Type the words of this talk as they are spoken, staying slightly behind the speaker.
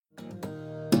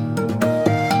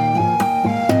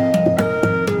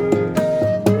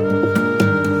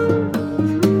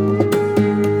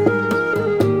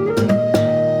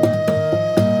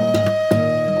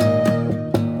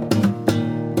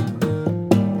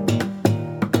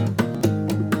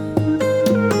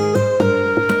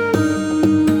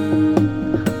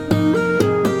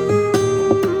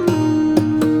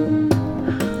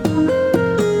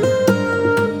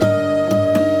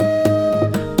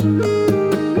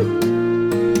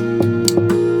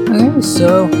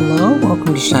So, hello,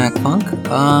 welcome to Shack Funk.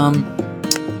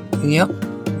 Yep.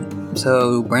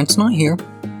 So, Brent's not here.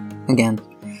 Again.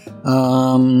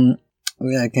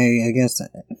 Okay, I guess,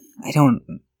 I don't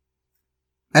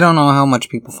know how much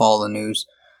people follow the news.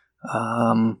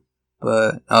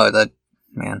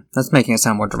 That's making it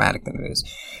sound more dramatic than it is.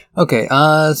 Okay,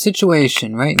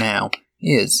 situation right now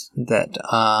is that,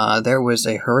 there was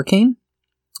a hurricane,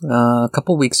 a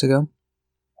couple weeks ago.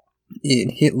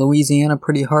 It hit Louisiana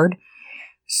pretty hard.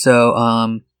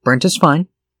 So, Brent is fine.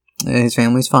 His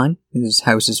family's fine. His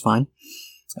house is fine.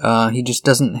 He just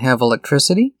doesn't have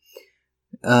electricity.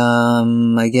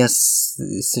 I guess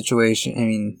the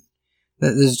situation,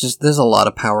 there's a lot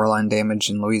of power line damage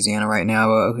in Louisiana right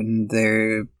now.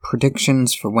 Their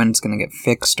predictions for when it's going to get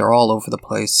fixed are all over the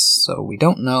place, so we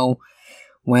don't know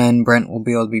when Brent will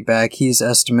be able to be back. He's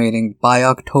estimating by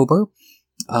October.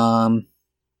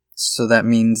 So that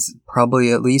means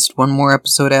probably at least one more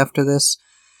episode after this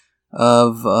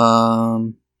of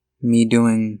me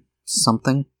doing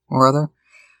something or other.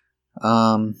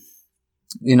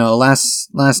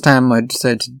 Last time I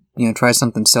decided to, try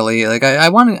something silly. Like I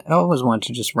always wanted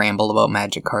to just ramble about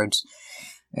magic cards,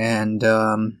 and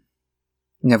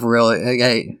never really.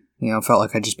 I felt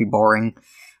like I'd just be boring.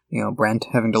 Brent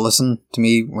having to listen to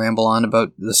me ramble on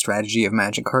about the strategy of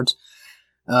magic cards,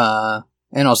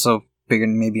 and also figured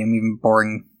maybe I'm even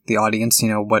boring the audience.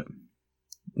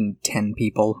 10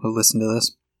 people who listen to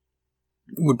this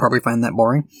would probably find that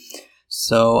boring.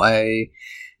 So I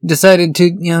decided to,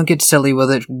 get silly with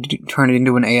it, turn it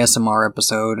into an ASMR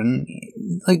episode, and,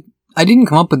 I didn't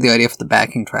come up with the idea for the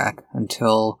backing track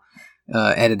until,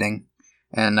 editing.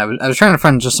 And I was trying to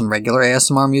find just some regular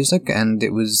ASMR music, and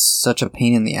it was such a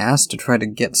pain in the ass to try to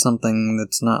get something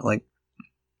that's not,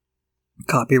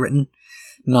 copywritten.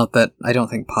 Not that I don't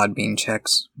think Podbean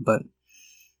checks, but,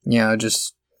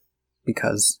 just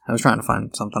because I was trying to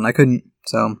find something. I couldn't,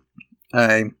 so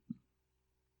I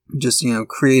just,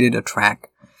 created a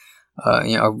track, a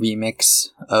remix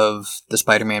of the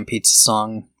Spider-Man Pizza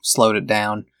song, slowed it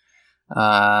down.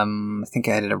 I think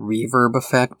I added a reverb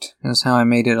effect, is how I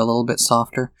made it a little bit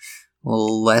softer, a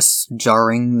little less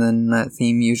jarring than that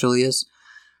theme usually is.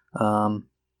 I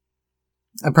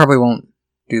probably won't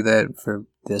do that for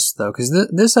this, though, because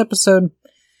this episode,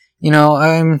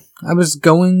 I was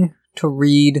going to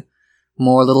read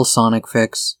more little Sonic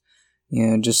fics,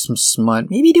 just some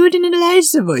smut. Maybe do it in a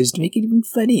nicer voice to make it even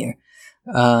funnier.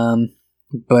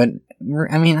 But,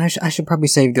 I should probably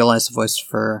save the Eliza voice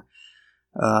for,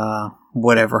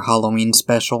 whatever Halloween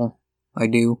special I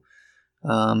do.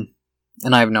 And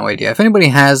I have no idea. If anybody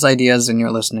has ideas and you're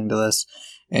listening to this,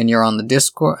 and you're on the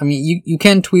Discord, you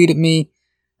can tweet at me.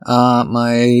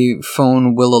 My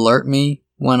phone will alert me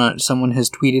when someone has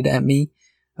tweeted at me,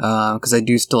 because I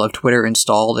do still have Twitter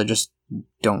installed. I just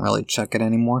don't really check it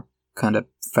anymore. Kind of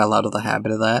fell out of the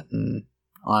habit of that, and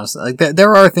honestly,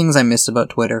 there are things I miss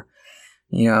about Twitter.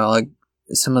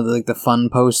 Some of the fun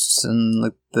posts, and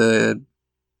I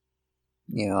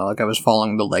was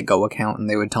following the Lego account, and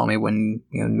they would tell me when,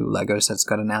 new Lego sets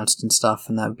got announced and stuff,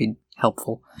 and that would be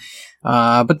helpful.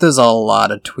 But there's a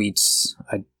lot of tweets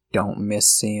I don't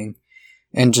miss seeing.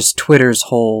 And just Twitter's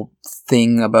whole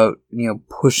thing about,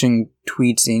 pushing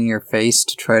tweets in your face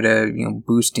to try to,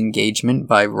 boost engagement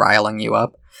by riling you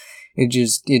up.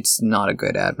 It's not a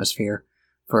good atmosphere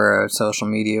for a social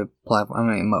media platform.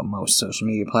 Most social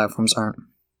media platforms aren't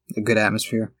a good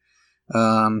atmosphere.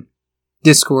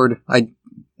 Discord,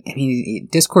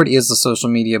 Discord is a social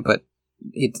media, but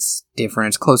it's different.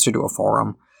 It's closer to a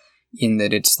forum, in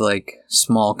that it's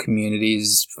small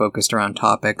communities focused around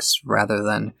topics rather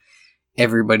than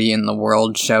everybody in the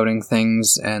world shouting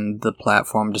things and the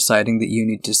platform deciding that you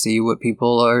need to see what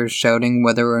people are shouting,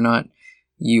 whether or not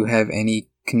you have any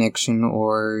connection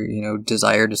or,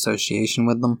 desired association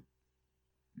with them.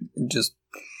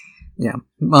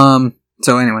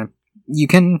 So anyway, you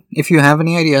can, if you have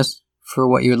any ideas for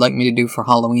what you would like me to do for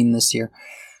Halloween this year,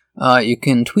 you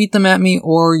can tweet them at me,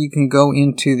 or you can go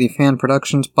into the fan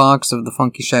productions box of the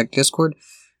Funky Shack Discord,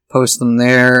 post them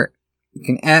there. You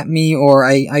can at me, or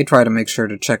I try to make sure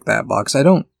to check that box. I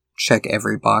don't check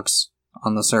every box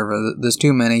on the server. There's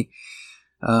too many.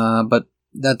 But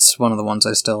that's one of the ones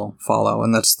I still follow,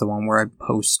 and that's the one where I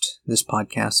post this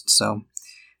podcast. So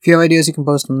if you have ideas, you can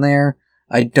post them there.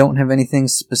 I don't have anything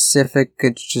specific.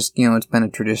 It's just, it's been a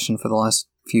tradition for the last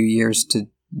few years to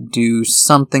do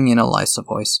something in Eliza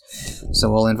voice.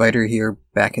 So we'll invite her here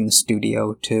back in the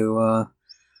studio to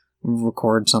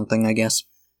record something, I guess.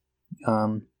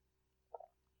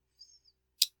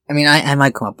 I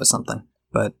might come up with something,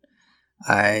 but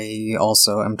I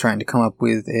also am trying to come up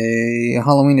with a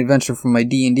Halloween adventure for my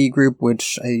D&D group,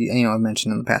 which I've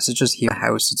mentioned in the past. It's just here at the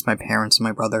house. It's my parents and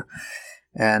my brother.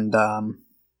 And,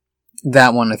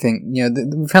 that one, I think,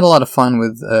 we've had a lot of fun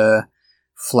with,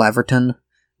 Flaverton,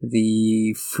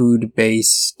 the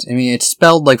food-based, it's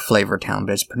spelled like Flavortown,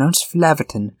 but it's pronounced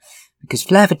Flaverton, because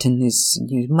Flaverton is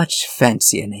a much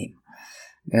fancier name.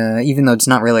 Even though it's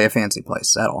not really a fancy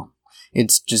place at all.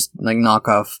 It's just, like,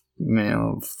 knockoff,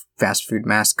 fast food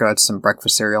mascots and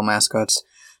breakfast cereal mascots.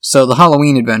 So the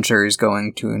Halloween adventure is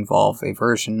going to involve a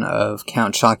version of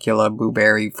Count Chocula,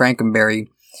 Blueberry, Frankenberry,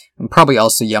 and probably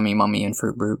also Yummy Mummy and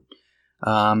Fruit Brute.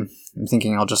 I'm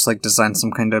thinking I'll just, design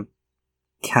some kind of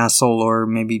castle or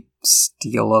maybe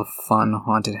steal a fun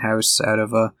haunted house out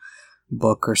of a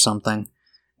book or something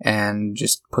and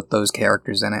just put those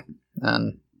characters in it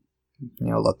and,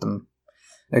 let them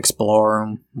explore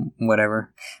and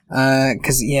whatever.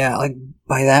 Cause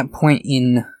by that point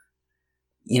in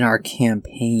our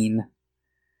campaign,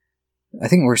 I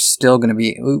think we're still gonna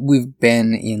we've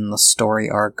been in the story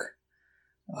arc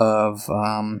of,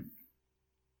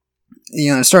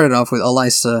 it started off with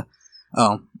Elisa.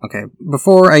 Oh, okay.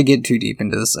 Before I get too deep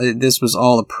into this, this was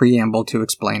all a preamble to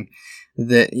explain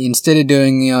that instead of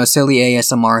doing, a silly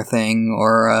ASMR thing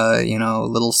or,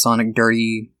 little Sonic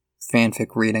Dirty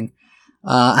fanfic reading,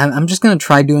 I'm just gonna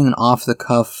try doing an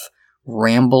off-the-cuff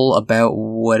ramble about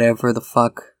whatever the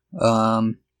fuck,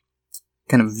 kind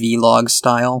of vlog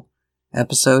style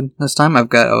episode this time. I've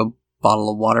got a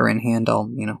bottle of water in hand. I'll,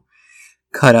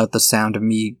 cut out the sound of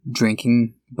me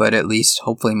drinking, but at least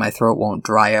hopefully my throat won't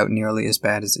dry out nearly as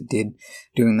bad as it did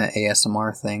doing the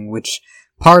ASMR thing, which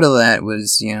part of that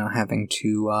was, having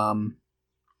to,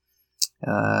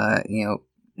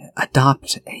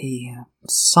 adopt a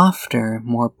softer,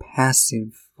 more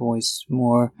passive voice,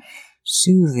 more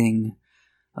soothing,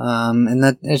 and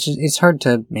that it's hard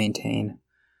to maintain.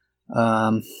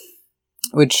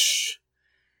 Which,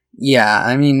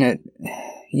 yeah,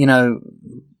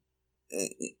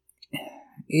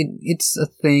 it's a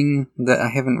thing that I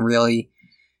haven't really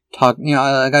talked,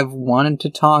 I've wanted to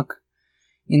talk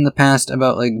in the past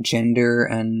about, gender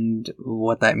and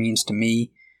what that means to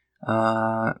me,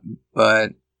 but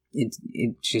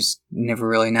it just never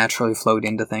really naturally flowed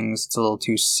into things. It's a little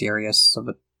too serious of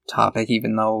a topic,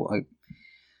 even though,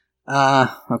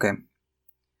 okay.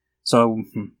 So,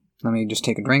 let me just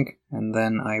take a drink, and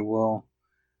then I will...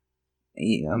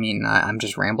 I'm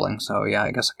just rambling, so yeah,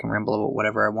 I guess I can ramble about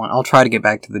whatever I want. I'll try to get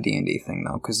back to the D&D thing,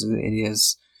 though, because it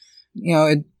is,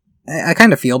 I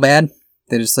kind of feel bad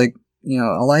that it's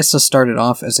Elisa started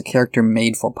off as a character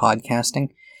made for podcasting,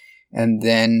 and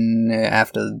then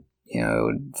after,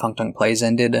 Funk Dunk Plays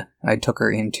ended, I took her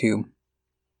into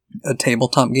a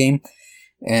tabletop game,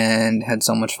 and had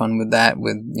so much fun with that,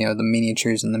 with, the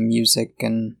miniatures and the music,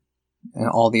 and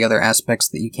all the other aspects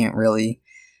that you can't really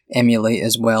emulate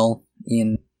as well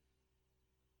in...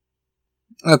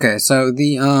 Okay, so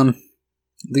the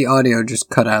audio just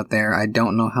cut out there. I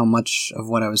don't know how much of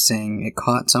what I was saying it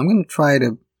caught, so I'm gonna try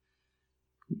to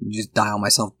just dial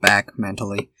myself back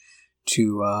mentally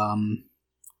to,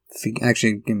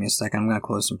 actually, give me a second, I'm gonna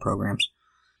close some programs.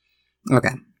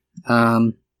 Okay,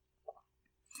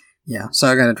 yeah, so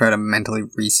I gotta try to mentally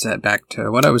reset back to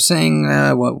what I was saying,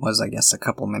 what was, I guess, a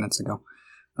couple minutes ago.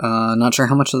 Not sure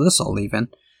how much of this I'll leave in,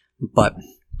 but,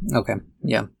 okay,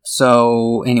 yeah.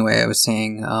 So, anyway, I was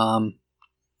saying,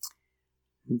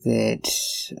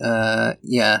 that,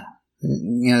 yeah,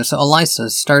 so Elisa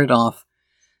started off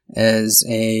as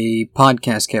a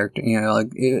podcast character,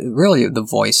 really the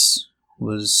voice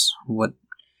was what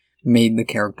made the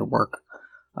character work.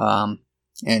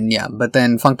 And yeah, but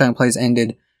then Funk Dunk Plays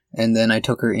ended, and then I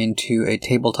took her into a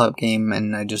tabletop game,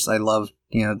 and I loved,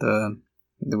 the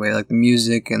way, the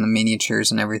music and the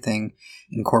miniatures and everything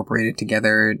incorporated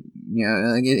together.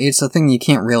 It's a thing you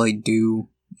can't really do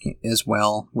as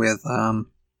well with,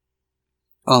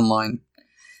 online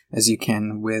as you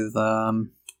can with, a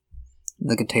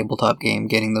tabletop game,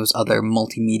 getting those other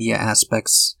multimedia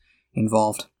aspects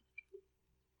involved.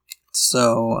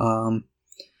 So,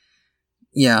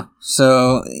 yeah,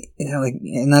 so,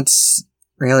 and that's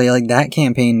really, that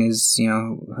campaign is,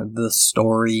 the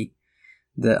story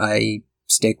that I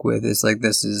stick with is,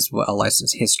 this is what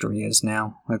Elisa's history is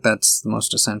now. That's the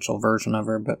most essential version of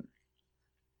her, but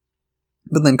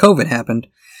then COVID happened,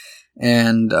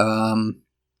 and,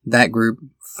 that group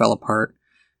fell apart.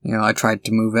 I tried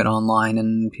to move it online,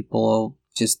 and people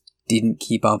just didn't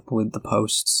keep up with the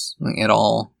posts, at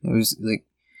all. It was,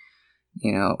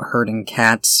 herding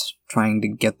cats, trying to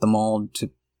get them all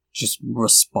to just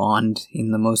respond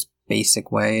in the most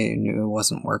basic way, and it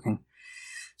wasn't working.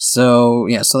 So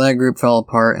that group fell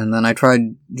apart, and then I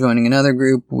tried joining another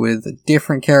group with a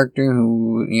different character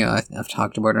who, I've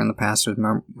talked about her in the past, with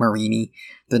Marini,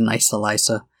 the nice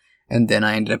Elisa, and then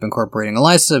I ended up incorporating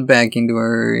Elisa back into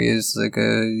her as like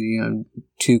a,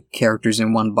 two characters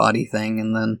in one body thing,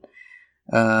 and then,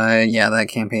 that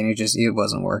campaign, it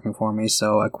wasn't working for me,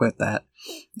 so I quit that,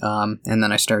 and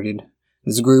then I started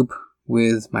this group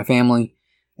with my family,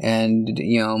 and,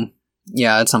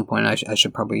 at some point I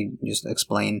should probably just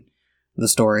explain the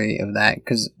story of that,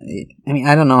 because,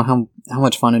 I don't know how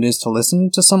much fun it is to listen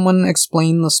to someone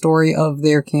explain the story of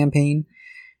their campaign,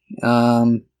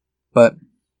 but,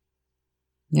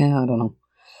 I don't know.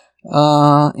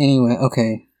 Anyway,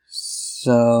 okay,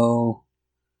 so,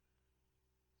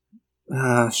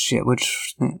 shit,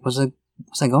 which, was I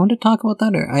going to talk about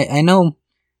that, or, I know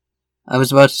I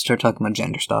was about to start talking about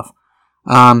gender stuff,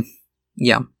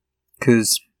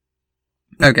 because,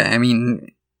 okay,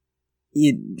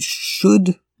 it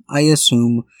should, I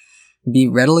assume, be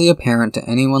readily apparent to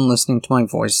anyone listening to my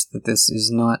voice that this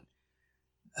is not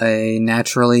a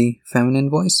naturally feminine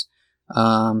voice.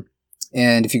 And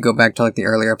if you go back to, like, the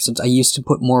earlier episodes, I used to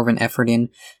put more of an effort in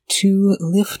to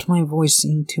lift my voice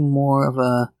into more of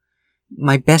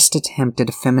my best attempt at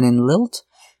a feminine lilt.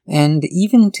 And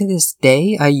even to this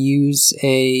day, I use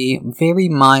a very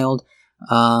mild,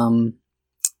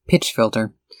 pitch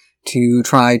filter to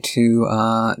try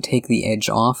to take the edge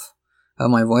off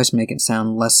of my voice, make it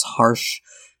sound less harsh,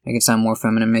 make it sound more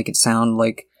feminine, make it sound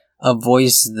like a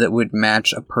voice that would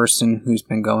match a person who's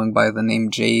been going by the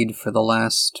name Jade for the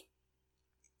last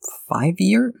 5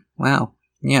 years? Wow.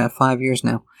 Yeah, 5 years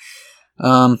now.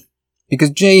 Because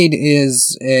Jade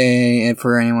is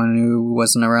for anyone who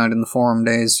wasn't around in the forum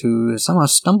days, who somehow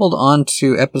stumbled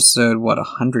onto episode,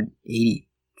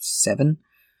 187?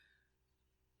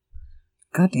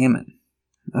 God damn it.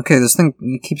 Okay, this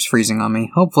thing keeps freezing on me.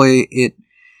 Hopefully it,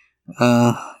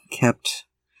 kept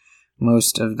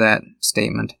most of that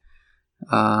statement.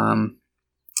 So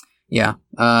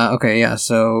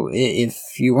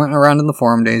if you weren't around in the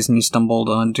forum days and you stumbled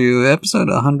onto episode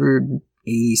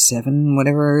 187,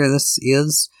 whatever this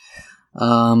is,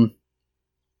 and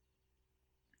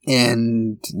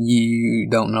you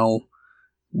don't know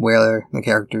where the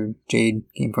character Jade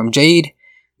came from. Jade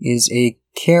is a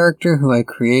character who I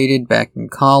created back in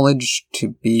college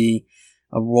to be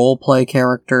a roleplay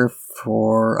character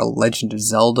for a Legend of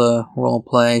Zelda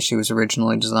roleplay. She was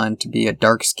originally designed to be a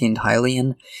dark-skinned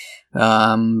Hylian,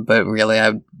 but really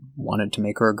I wanted to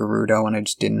make her a Gerudo, and I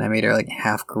just didn't. I made her like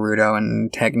half Gerudo,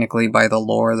 and technically by the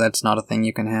lore, that's not a thing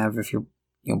you can have. If you're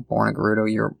born a Gerudo,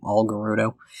 you're all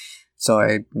Gerudo. So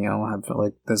I, have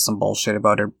like, there's some bullshit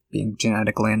about her being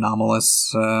genetically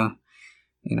anomalous, that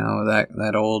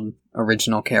old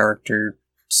original character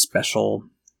special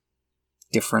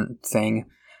different thing.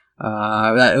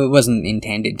 That it wasn't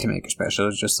intended to make her special. It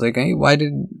was just like, hey, why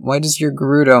does your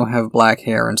Gerudo have black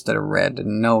hair instead of red?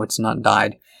 And no, it's not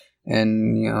dyed.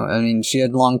 And she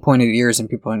had long pointed ears, and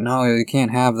people were like, no, you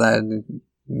can't have that.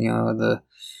 The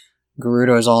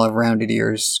Gerudos all have rounded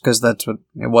ears, because that's what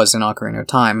it was in Ocarina of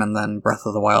Time, and then Breath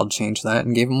of the Wild changed that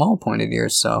and gave them all pointed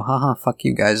ears, so haha, fuck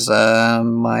you guys.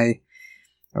 My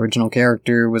original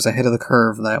character was ahead of the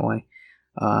curve that way.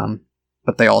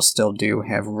 But they all still do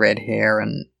have red hair,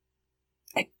 and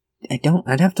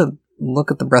I'd have to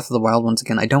look at the Breath of the Wild once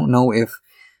again. I don't know if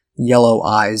yellow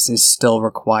eyes is still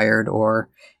required, or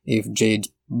if Jade's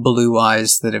blue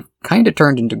eyes that have kind of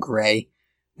turned into gray.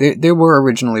 They were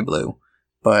originally blue,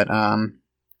 but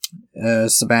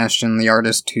Sebastian, the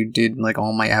artist who did like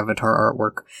all my Avatar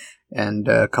artwork and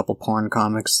a couple porn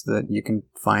comics that you can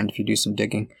find if you do some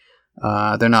digging,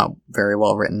 they're not very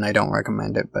well written. I don't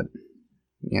recommend it, but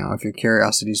if your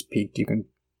curiosity's piqued, you can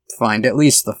find at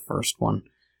least the first one,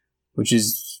 which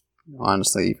is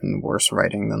honestly even worse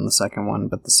writing than the second one.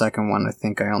 But the second one, I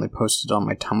think I only posted on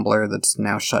my Tumblr that's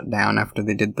now shut down after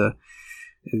they did the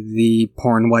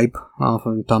porn wipe off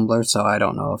of Tumblr, so I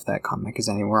don't know if that comic is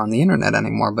anywhere on the internet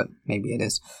anymore, but maybe it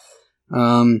is.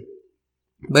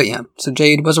 But yeah, so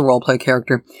Jade was a roleplay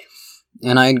character,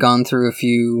 and I had gone through a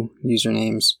few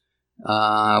usernames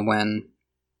when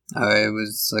I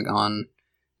was like on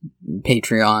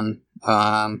Patreon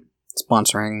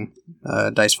sponsoring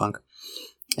Dice Funk,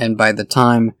 and by the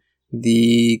time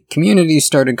the community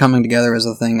started coming together as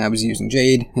a thing, I was using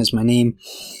Jade as my name,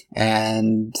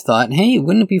 and thought, hey,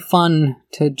 wouldn't it be fun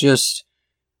to just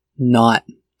not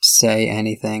say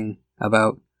anything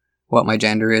about what my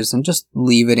gender is, and just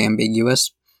leave it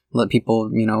ambiguous, let people,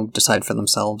 decide for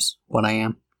themselves what I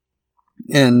am.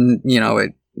 And,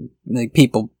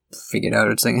 people figured out,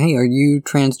 it's like, hey, are you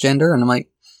transgender? And I'm like,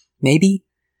 maybe.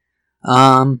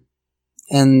 And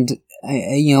And,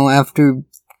 after a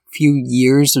few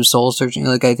years of soul searching,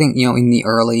 like, I think, in the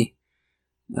early,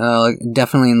 like,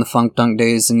 definitely in the Funk Dunk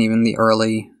days and even the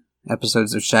early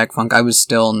episodes of Shaq Funk, I was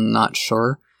still not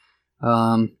sure,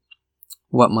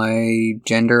 what my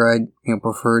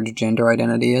preferred gender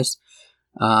identity is.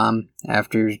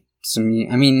 After some,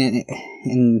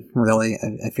 and really,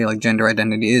 I feel like gender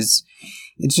identity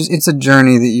it's a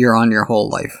journey that you're on your whole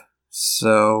life.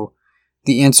 So,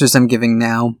 the answers I'm giving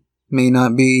now may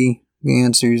not be the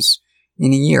answers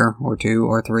in a year, or 2,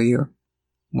 or 3, or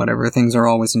whatever. Things are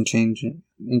always changing,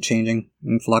 in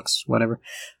flux, whatever.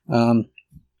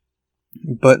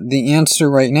 But the answer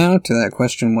right now to that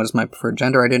question, what is my preferred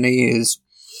gender identity, is,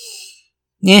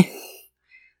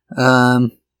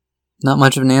 not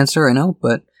much of an answer, I know,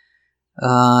 but,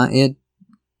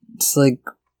 it's like,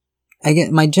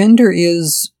 my gender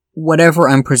is whatever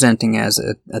I'm presenting as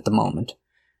it at the moment.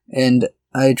 And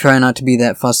I try not to be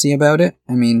that fussy about it.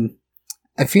 I mean,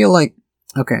 I feel like,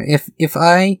 okay, if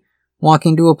I walk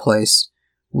into a place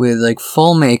with, like,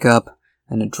 full makeup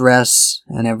and a dress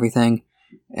and everything,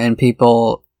 and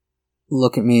people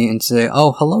look at me and say,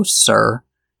 "Oh, hello, sir,"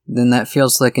 then that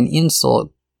feels like an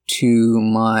insult to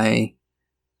my,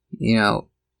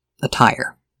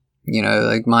 attire.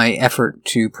 Like, my effort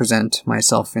to present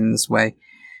myself in this way.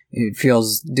 It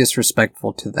feels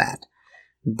disrespectful to that.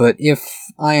 But if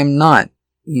I am not,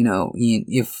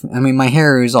 my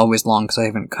hair is always long because I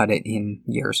haven't cut it in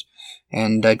years.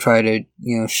 And I try to,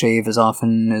 shave as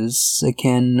often as I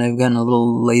can. I've gotten a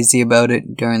little lazy about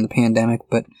it during the pandemic,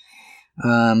 but,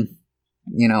 I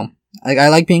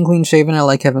like being clean shaven. I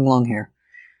like having long hair.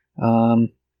 And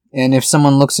if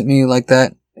someone looks at me like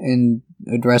that and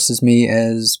addresses me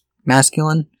as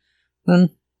masculine, then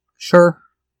sure.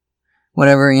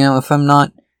 Whatever, if I'm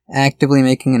not actively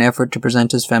making an effort to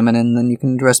present as feminine, then you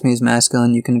can address me as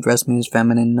masculine, you can address me as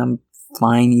feminine, I'm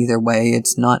fine either way.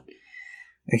 It's not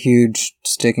a huge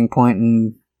sticking point,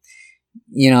 and,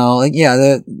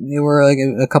 there were, like,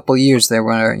 a couple years there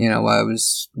where, I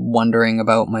was wondering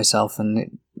about myself,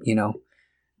 and,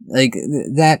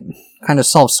 that kind of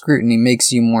self-scrutiny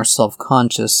makes you more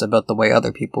self-conscious about the way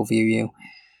other people view you.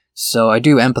 So I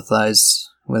do empathize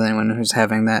with anyone who's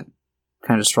having that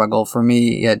kind of struggle. For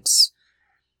me, it's,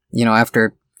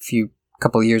 after a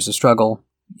couple of years of struggle,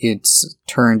 it's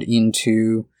turned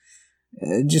into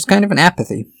just kind of an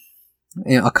apathy,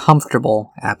 a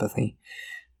comfortable apathy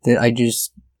that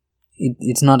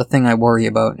it's not a thing I worry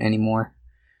about anymore.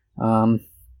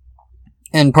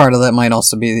 And part of that might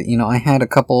also be that, I had a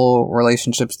couple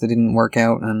relationships that didn't work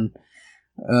out, and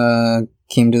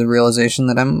came to the realization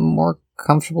that I'm more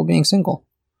comfortable being single.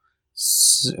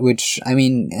 Which,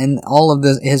 and all of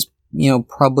this has,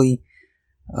 probably,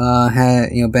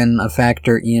 been a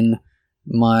factor in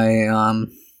my,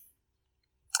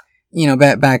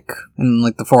 back in,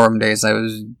 like, the forum days, I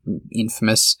was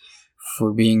infamous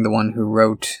for being the one who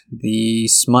wrote the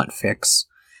smut fix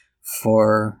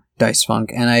for Dice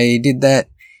Funk, and I did that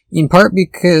in part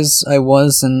because I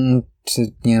was, and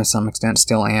to, some extent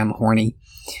still am, horny,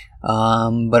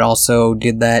 but also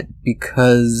did that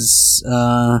because,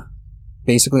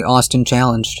 basically Austin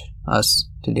challenged us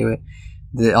to do it.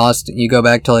 You go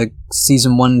back to, like,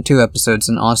 season 1 and 2 episodes,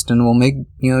 and Austin will make,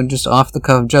 just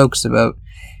off-the-cuff jokes about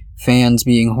fans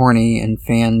being horny, and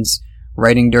fans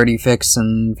writing dirty fics,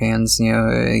 and fans,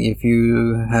 if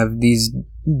you have these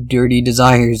dirty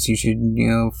desires, you should,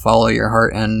 follow your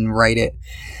heart and write it.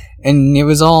 And it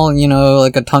was all,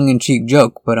 like a tongue-in-cheek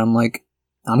joke, but I'm like,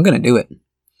 I'm gonna do it.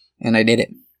 And I did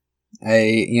it.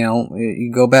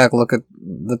 You go back, look at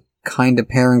the kind of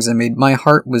pairings I made. My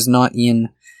heart was not in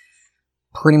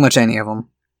pretty much any of them.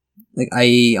 Like,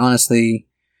 I've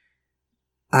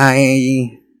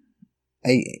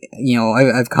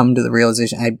come to the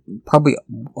realization I probably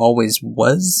always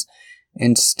was,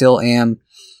 and still am,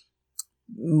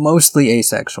 mostly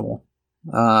asexual.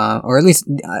 Or at least,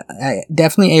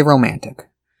 definitely aromantic.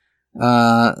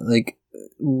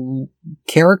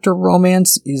 Character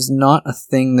romance is not a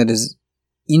thing that has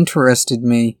interested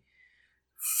me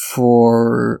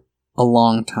for a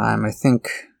long time. I think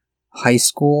high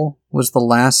school was the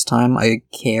last time I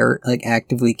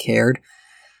actively cared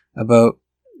about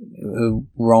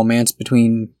romance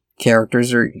between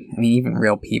characters, or, even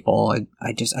real people.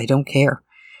 I don't care.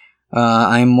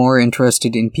 I'm more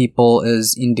interested in people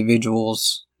as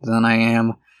individuals than I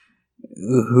am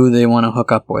who they want to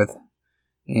hook up with.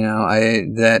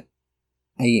 Maybe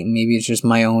it's just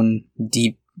my own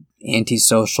deep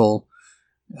antisocial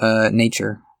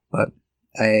nature, but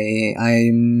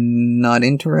I'm not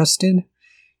interested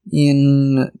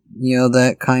in,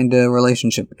 that kind of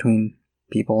relationship between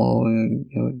people.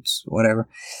 It's whatever.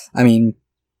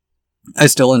 I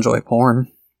still enjoy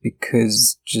porn,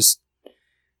 because just,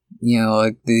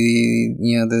 like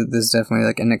there's definitely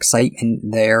like an excitement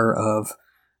there of,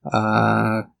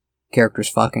 characters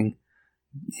fucking,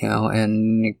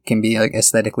 and it can be like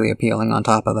aesthetically appealing on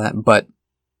top of that, but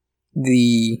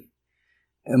the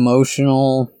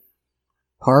emotional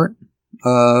part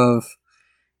of,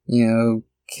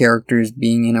 characters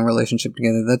being in a relationship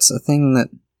together, that's a thing that,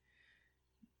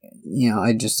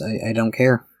 I don't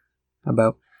care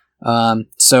about.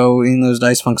 So in those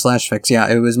Dice Funk Slash Fics, yeah,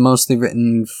 it was mostly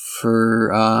written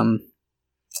for,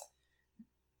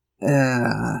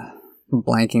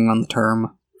 blanking on the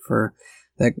term for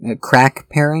the crack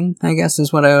pairing, I guess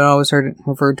is what I always heard it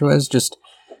referred to as, just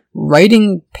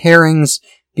writing pairings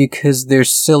because they're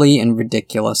silly and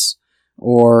ridiculous.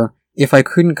 Or if I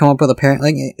couldn't come up with a pairing,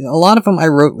 like a lot of them I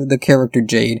wrote with the character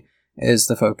Jade as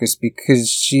the focus, because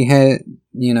she had,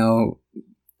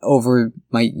 over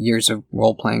my years of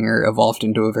role-playing her, evolved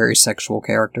into a very sexual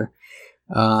character.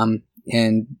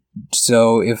 And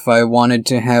so if I wanted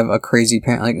to have a crazy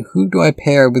pair, like, who do I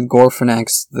pair with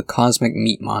Gorfanax, the cosmic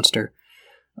meat monster?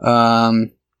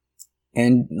 And,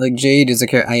 like, Jade is a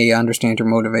character, I understand her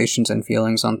motivations and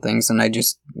feelings on things, and I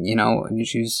just,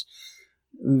 she's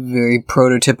very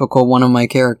prototypical one of my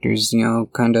characters,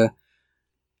 kinda,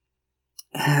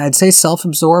 I'd say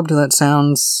self-absorbed. That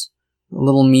sounds a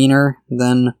little meaner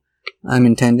than I'm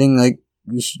intending. Like,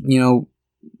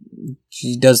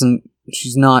 she's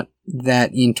not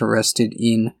that interested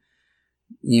in,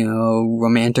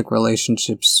 romantic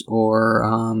relationships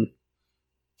or,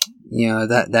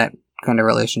 that kind of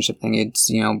relationship thing. It's,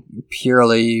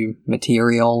 purely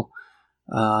material,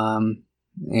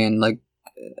 and like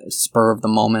spur of the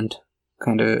moment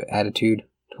kind of attitude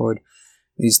toward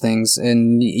these things.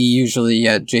 And usually,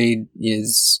 yeah, Jade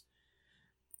is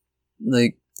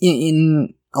like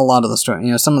in a lot of the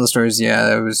stories, some of the stories, yeah,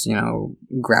 I was,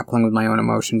 grappling with my own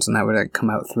emotions and that would come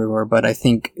out through her, but I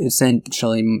think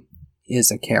essentially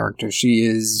is a character. She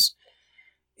is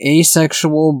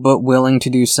asexual but willing to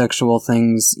do sexual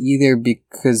things, either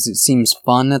because it seems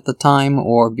fun at the time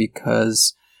or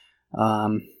because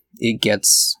it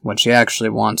gets what she actually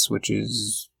wants, which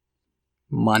is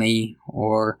money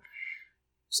or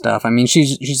stuff. I mean,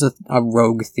 she's a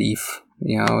rogue thief.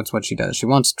 It's what she does. She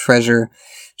wants treasure.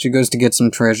 She goes to get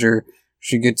some treasure.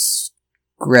 She gets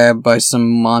grabbed by some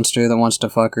monster that wants to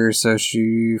fuck her, so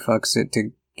she fucks it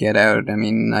to get out. I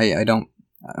mean,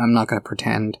 I'm not gonna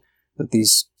pretend that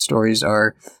these stories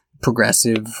are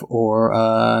progressive or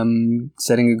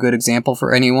setting a good example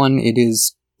for anyone. It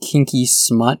is kinky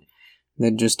smut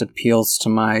that just appeals to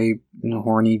my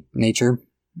horny nature.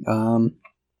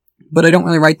 But I don't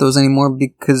really write those anymore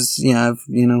because I've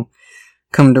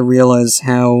come to realize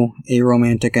how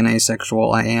aromantic and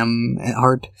asexual I am at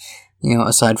heart.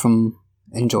 Aside from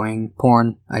enjoying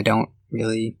porn, I don't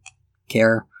really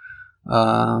care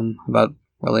about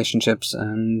relationships,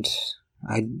 and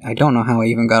I don't know how I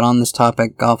even got on this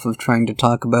topic off of trying to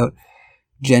talk about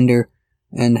gender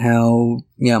and how,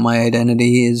 my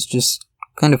identity is just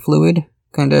kind of fluid,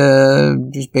 kind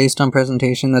of just based on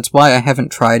presentation. That's why I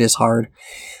haven't tried as hard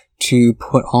to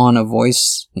put on a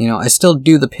voice. I still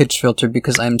do the pitch filter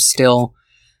because I'm still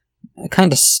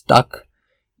kind of stuck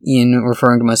in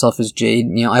referring to myself as Jade.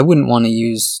 I wouldn't want to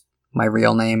use my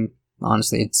real name.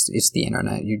 Honestly, it's the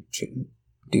internet. You shouldn't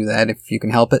do that if you can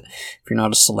help it, if you're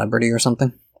not a celebrity or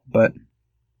something. But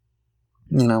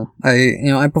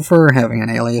I prefer having an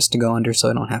alias to go under,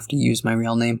 so I don't have to use my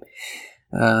real name.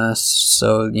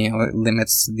 So it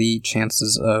limits the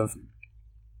chances of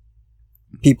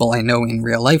people I know in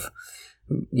real life,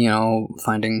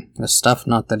 finding this stuff.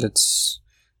 Not that it's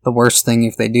the worst thing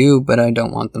if they do, but I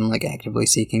don't want them actively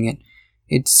seeking it.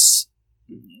 It's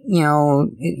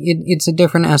it's a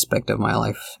different aspect of my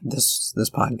life. This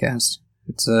podcast.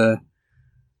 It's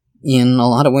in a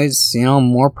lot of ways,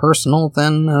 more personal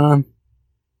than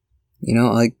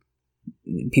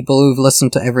people who've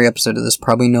listened to every episode of this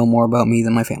probably know more about me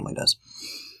than my family does.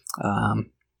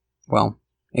 Well,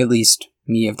 at least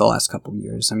me of the last couple of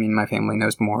years. I mean, my family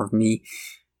knows more of me,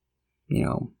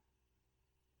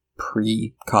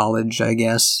 pre-college, I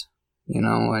guess.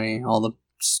 All the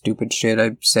stupid shit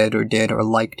I said or did or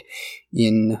liked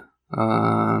in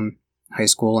high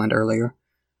school and earlier.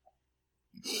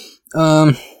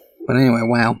 But anyway,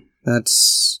 wow,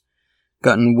 that's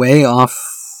gotten way off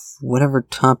whatever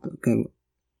topic.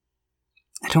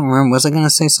 I don't remember. Was I gonna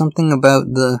say something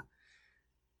about the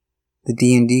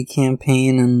D&D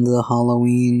campaign and the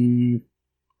Halloween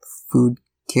food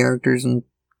characters and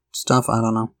stuff? I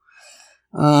don't know.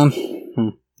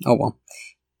 Oh well.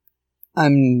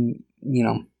 I'm,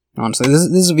 Honestly, this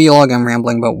is a vlog. I'm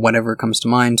rambling about whatever comes to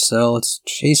mind, so let's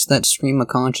chase that stream of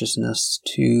consciousness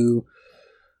to...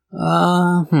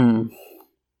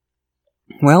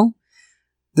 Well,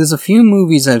 there's a few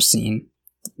movies I've seen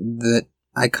that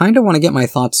I kind of want to get my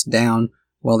thoughts down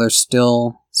while they're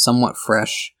still somewhat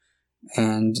fresh,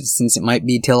 and since it might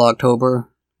be till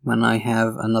October when I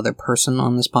have another person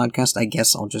on this podcast, I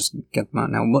guess I'll just get them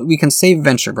out now. But we can save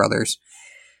Venture Brothers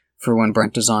for when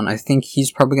Brent is on. I think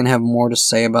he's probably going to have more to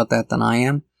say about that than I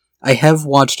am. I have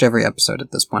watched every episode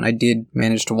at this point. I did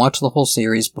manage to watch the whole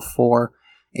series before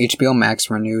HBO Max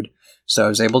renewed, so I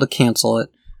was able to cancel it.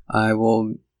 I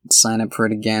will sign up for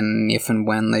it again if and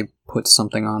when they put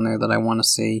something on there that I want to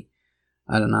see.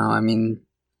 I don't know, I mean,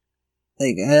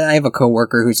 I have a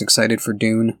coworker who's excited for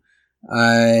Dune.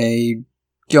 I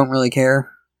don't really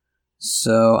care,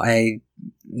 so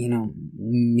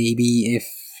maybe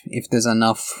if there's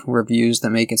enough reviews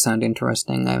that make it sound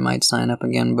interesting, I might sign up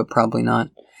again, but probably not.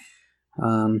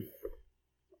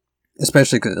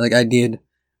 Especially because, I did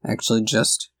actually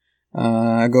just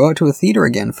go out to a theater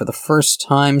again for the first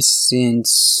time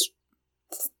since,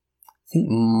 I think,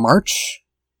 March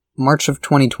of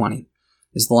 2020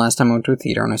 is the last time I went to a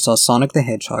theater, and I saw Sonic the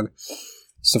Hedgehog.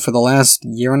 So for the last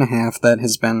year and a half, that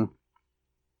has been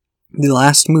the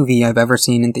last movie I've ever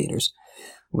seen in theaters,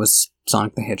 was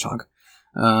Sonic the Hedgehog.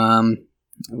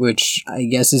 Which I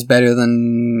guess is better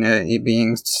than it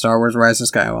being Star Wars Rise of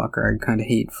Skywalker. I kind of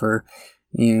hate for,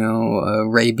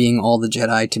 Rey being all the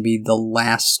Jedi to be the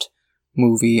last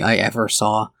movie I ever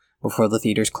saw before the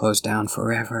theaters closed down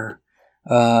forever.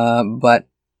 But,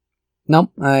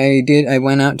 nope, I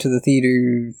went out to the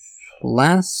theater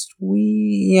last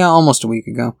week, almost a week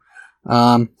ago,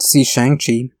 to see Shang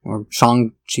Chi, or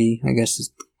Shang Chi, I guess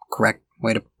is the correct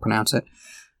way to pronounce it.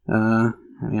 I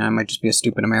might just be a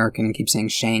stupid American and keep saying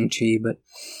Shang-Chi, but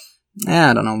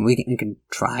I don't know, we can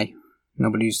try.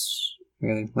 Nobody's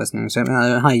really listening. So,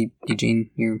 hi, Eugene.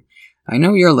 I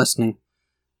know you're listening.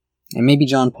 And maybe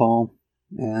John Paul.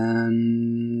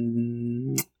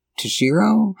 And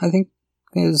Toshiro, I think,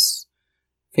 has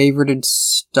favorited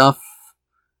stuff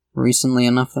recently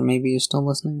enough that maybe you're still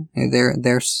listening.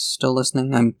 They're still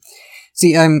listening. I'm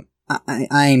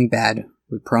bad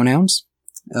with pronouns.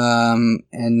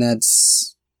 And that's,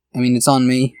 it's on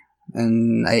me,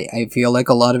 and I feel like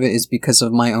a lot of it is because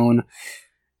of my own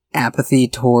apathy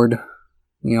toward,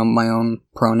 my own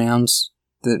pronouns,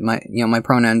 that my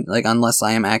pronoun, unless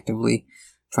I am actively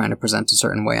trying to present a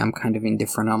certain way, I'm kind of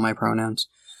indifferent on my pronouns.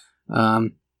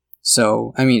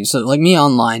 So me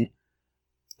online,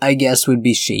 I guess would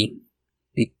be she,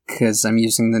 because I'm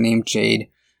using the name Jade,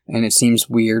 and it seems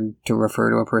weird to refer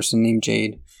to a person named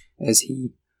Jade as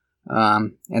he.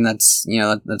 And that's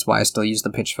why I still use the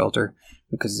pitch filter,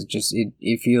 because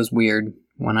it feels weird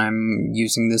when I'm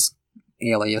using this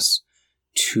alias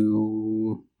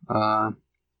to,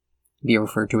 be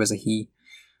referred to as a he.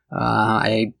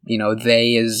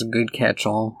 They is a good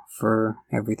catch-all for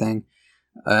everything.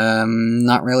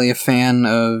 Not really a fan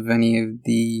of any of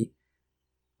the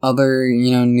other,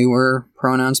 newer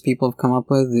pronouns people have come up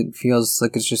with. It feels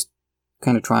like it's just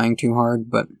kind of trying too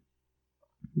hard, but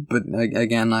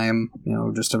again, I am,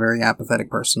 just a very apathetic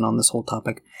person on this whole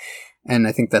topic, and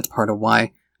I think that's part of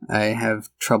why I have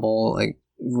trouble,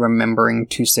 remembering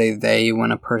to say they when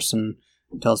a person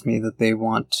tells me that they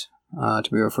want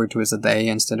to be referred to as a they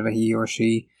instead of a he or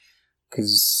she,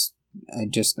 because I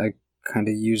kind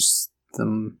of use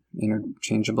them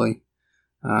interchangeably,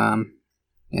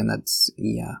 and that's,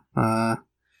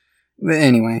 but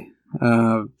anyway,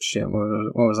 what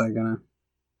was I gonna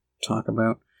talk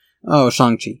about? Oh,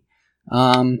 Shang-Chi.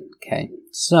 Okay.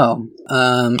 So,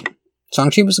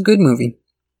 Shang-Chi was a good movie.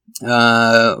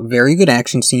 Very good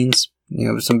action scenes.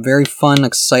 Some very fun,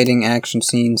 exciting action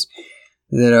scenes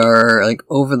that are,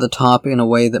 over the top in a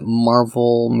way that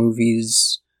Marvel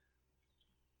movies,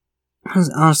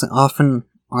 honestly, often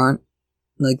aren't.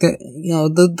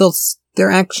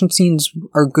 Their action scenes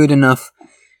are good enough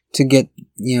to get,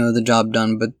 the job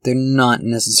done, but they're not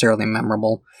necessarily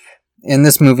memorable. And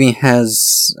this movie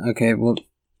has,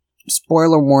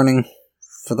 spoiler warning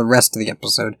for the rest of the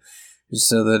episode,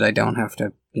 so that I don't have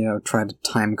to, try to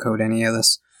time code any of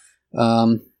this.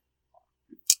 So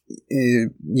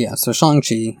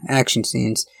Shang-Chi, action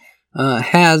scenes,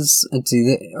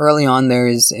 early on there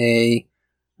is a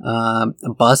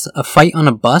fight on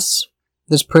a bus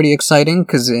that's pretty exciting,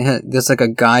 because there's a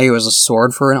guy who has a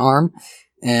sword for an arm,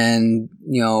 and,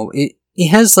 it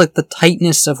has, the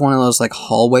tightness of one of those,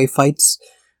 hallway fights,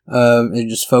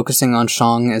 just focusing on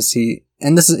Shang as he...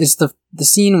 And this is the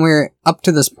scene where, up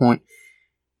to this point,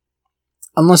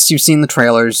 unless you've seen the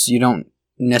trailers, you don't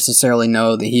necessarily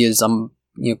know that he is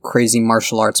crazy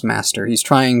martial arts master. He's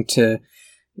trying to,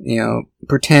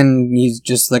 pretend he's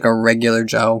just like a regular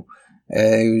Joe,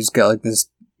 who's got like this,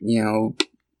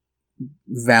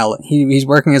 valet. He's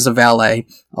working as a valet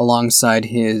alongside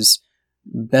his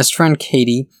best friend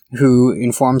Katie, who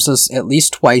informs us at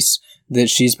least twice that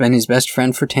she's been his best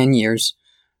friend for 10 years,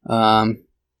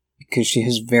 because she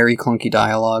has very clunky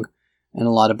dialogue and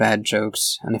a lot of bad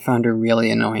jokes, and I found her really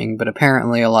annoying, but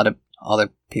apparently a lot of other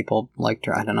people liked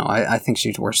her. I don't know, I think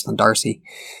she's worse than Darcy,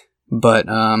 but,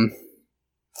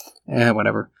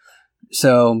 whatever.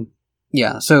 So,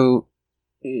 yeah, so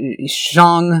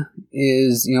Shang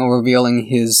is, revealing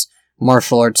his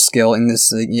martial arts skill in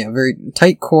this, very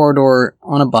tight corridor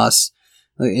on a bus.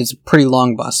 It's a pretty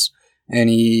long bus, and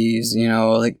he's,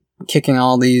 kicking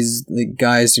all these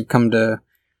guys who come to.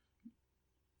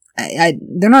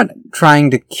 They're not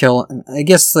trying to kill. I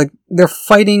guess they're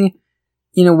fighting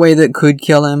in a way that could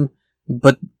kill him,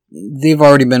 but they've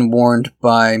already been warned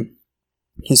by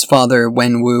his father,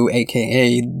 Wenwu,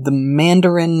 aka the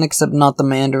Mandarin, except not the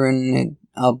Mandarin.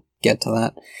 I'll get to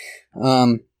that.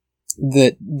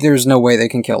 That there's no way they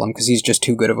can kill him because he's just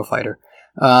too good of a fighter.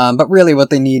 But really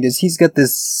what they need is he's got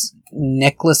this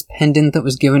necklace pendant that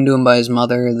was given to him by his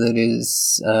mother that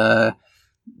is,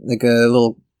 like a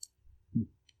little,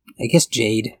 I guess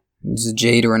jade. It's a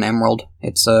jade or an emerald.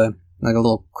 It's like a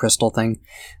little crystal thing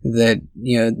that,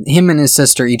 him and his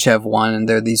sister each have one, and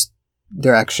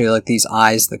they're actually like these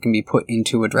eyes that can be put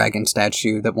into a dragon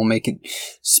statue that will make it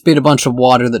spit a bunch of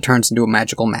water that turns into a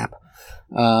magical map.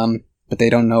 But they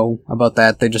don't know about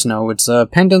that. They just know it's a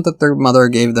pendant that their mother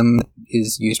gave them,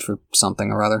 is used for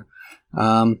something or other.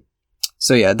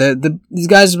 So yeah, these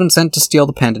guys have been sent to steal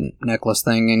the pendant necklace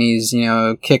thing, and he's,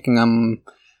 kicking them,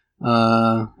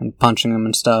 and punching them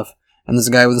and stuff. And there's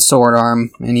a guy with a sword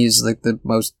arm, and he's like the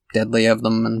most deadly of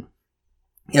them, and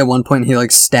at one point he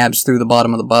stabs through the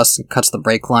bottom of the bus and cuts the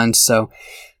brake lines, so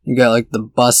you got the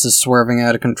bus is swerving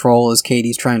out of control as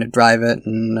Katie's trying to drive it,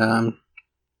 and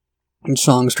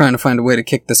Shang's trying to find a way to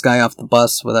kick this guy off the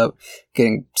bus without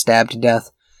getting stabbed to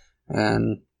death.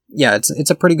 And yeah, it's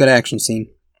a pretty good action scene.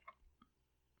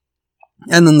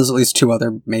 And then there's at least two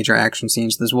other major action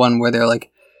scenes. There's one where they're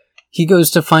he goes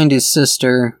to find his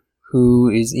sister, who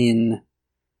is in,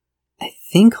 I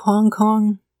think, Hong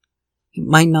Kong? It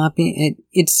might not be.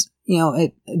 It's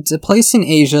a place in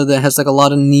Asia that has a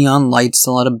lot of neon lights,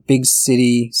 a lot of big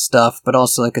city stuff, but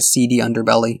also a seedy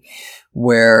underbelly,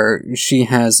 where she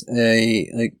has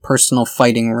a personal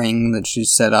fighting ring that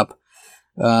she's set up.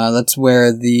 That's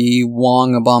where the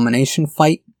Wong Abomination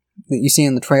fight that you see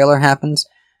in the trailer happens.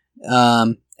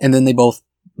 And then they both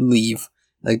leave.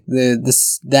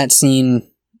 That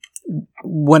scene,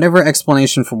 whatever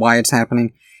explanation for why it's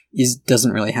happening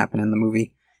doesn't really happen in the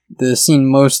movie. The scene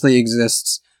mostly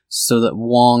exists so that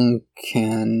Wong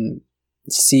can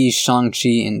see Shang Chi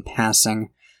in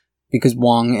passing, because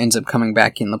Wong ends up coming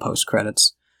back in the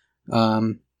post-credits.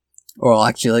 Or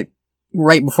actually,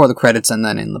 right before the credits and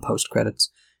then in the post-credits.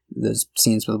 There's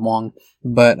scenes with Wong.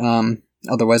 But,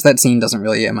 otherwise, that scene doesn't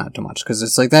really amount to much, because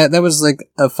it's that was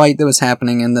a fight that was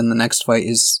happening, and then the next fight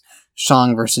is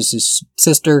Shang versus his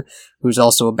sister, who's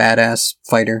also a badass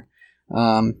fighter.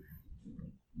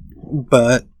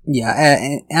 But,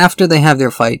 yeah, after they have their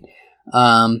fight,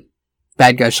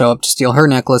 bad guys show up to steal her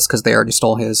necklace, because they already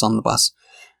stole his on the bus.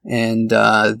 And,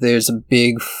 there's a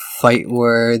big fight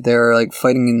where they're,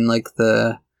 fighting in,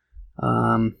 the,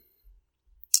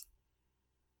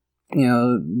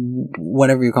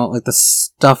 whatever you call it, the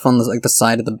stuff on the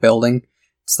side of the building.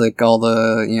 It's all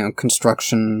the,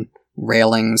 construction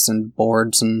railings and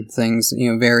boards and things,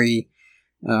 very,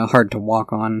 hard to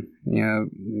walk on,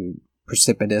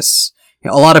 precipitous.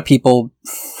 A lot of people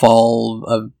fall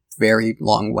a very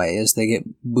long way as they get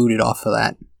booted off of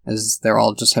that, as they're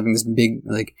all just having this big,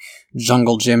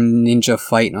 jungle gym ninja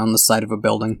fight on the side of a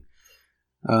building.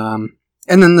 And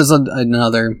then there's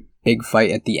another big fight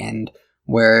at the end,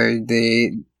 where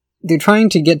they're trying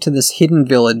to get to this hidden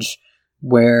village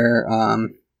where,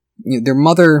 their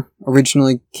mother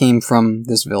originally came from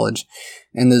this village.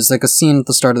 And there's a scene at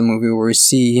the start of the movie where we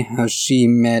see how she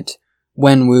met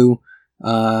Wenwu,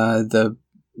 the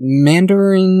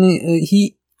Mandarin.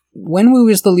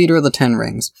 Wenwu is the leader of the Ten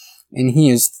Rings, and he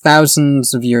is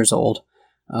thousands of years old,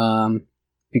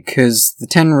 because the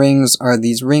Ten Rings are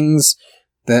these rings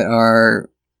that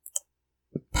are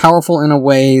powerful in a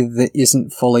way that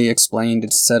isn't fully explained.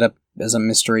 It's set up as a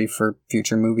mystery for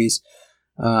future movies.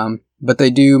 But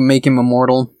they do make him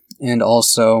immortal, and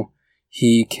also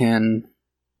he can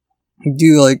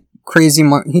do crazy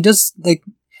he does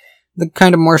the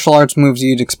kind of martial arts moves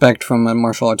you'd expect from a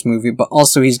martial arts movie, but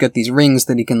also he's got these rings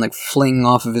that he can, like, fling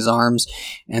off of his arms,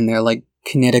 and they're, like,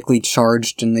 kinetically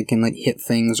charged, and they can, like, hit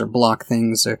things or block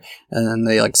things, and then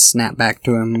they, like, snap back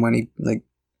to him when he, like,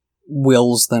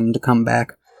 wills them to come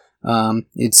back.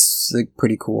 It's, like,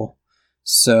 pretty cool.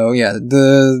 So, yeah,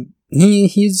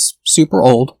 he's super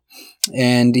old,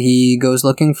 and he goes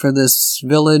looking for this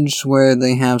village where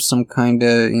they have some kind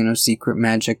of, secret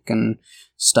magic and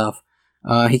stuff.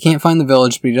 He can't find the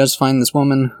village, but he does find this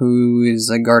woman who is,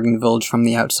 like, guarding the village from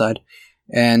the outside,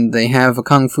 and they have a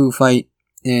kung fu fight,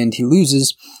 and he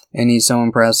loses, and he's so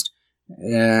impressed,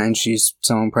 and she's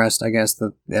so impressed, I guess,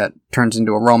 that turns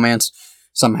into a romance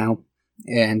somehow.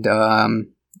 And,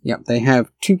 they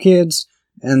have 2 kids,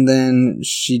 and then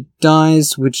she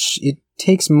dies, which it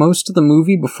takes most of the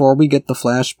movie before we get the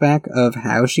flashback of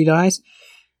how she dies,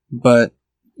 but,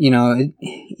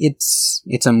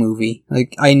 it's a movie.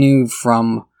 Like, I knew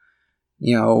from,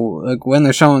 like, when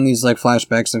they're showing these, like,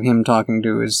 flashbacks of him talking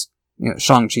to his,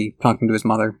 Shang Chi talking to his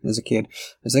mother as a kid,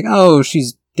 it's like, oh,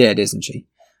 she's dead, isn't she?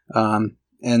 And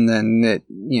then,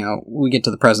 we get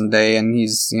to the present day, and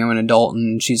he's, an adult,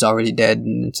 and she's already dead,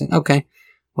 and it's like, okay,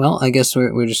 well, I guess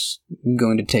we're just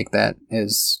going to take that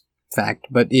as fact,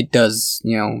 but it does,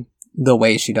 the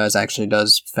way she does actually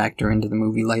does factor into the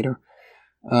movie later.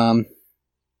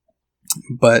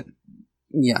 But,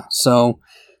 yeah, so,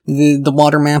 the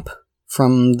water map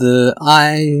from the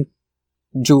eye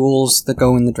jewels that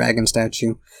go in the dragon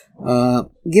statue,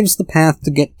 gives the path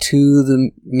to get to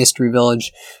the mystery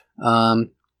village,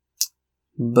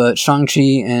 but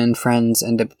Shang-Chi and friends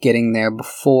end up getting there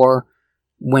before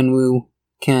Wenwu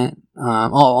can.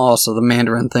 Also the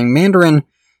Mandarin thing. Mandarin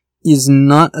is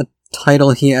not a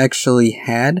title he actually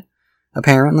had,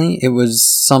 apparently. It was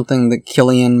something that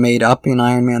Killian made up in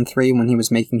Iron Man 3 when he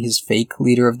was making his fake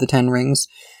leader of the Ten Rings,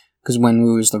 because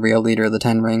Wenwu is the real leader of the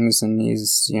Ten Rings, and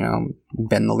he's,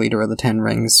 been the leader of the Ten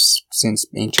Rings since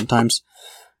ancient times.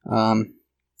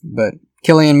 But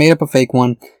Killian made up a fake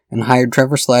one, and hired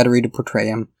Trevor Slattery to portray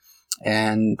him,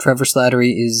 and Trevor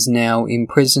Slattery is now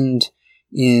imprisoned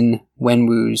in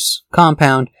Wenwu's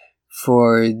compound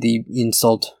for the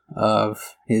insult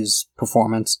of his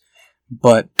performance,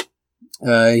 but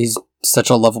he's such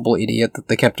a lovable idiot that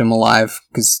they kept him alive,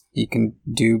 because he can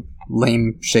do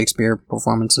lame Shakespeare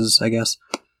performances, I guess.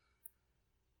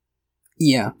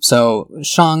 Yeah, so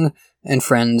Shang and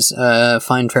friends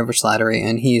find Trevor Slattery,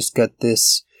 and he's got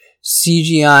this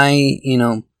CGI,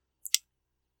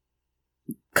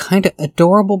 kind of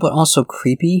adorable but also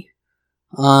creepy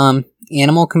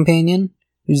animal companion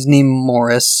who's named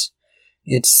Morris.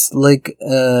 It's like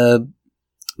a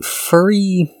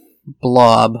furry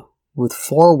blob with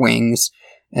 4 wings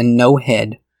and no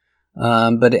head,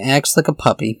 but it acts like a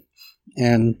puppy,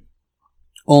 and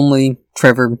only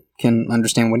Trevor can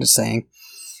understand what it's saying.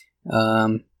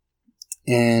 And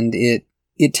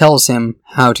it tells him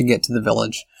how to get to the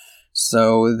village.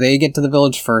 So they get to the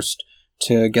village first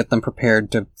to get them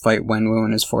prepared to fight Wenwu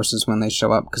and his forces when they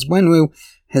show up, because Wenwu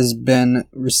has been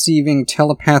receiving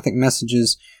telepathic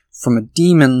messages from a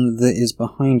demon that is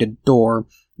behind a door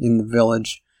in the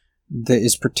village that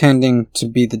is pretending to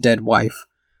be the dead wife.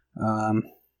 And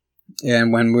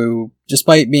Wenwu,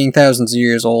 despite being thousands of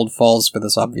years old, falls for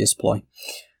this obvious ploy.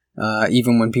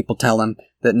 Even when people tell him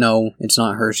that no, it's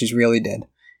not her, she's really dead.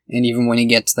 And even when he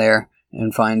gets there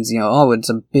and finds, it's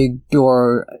a big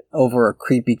door over a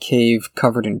creepy cave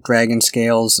covered in dragon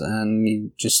scales, and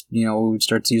he just,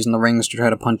 starts using the rings to try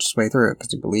to punch his way through it,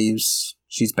 because he believes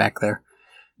she's back there,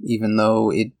 even though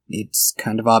it's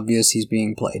kind of obvious he's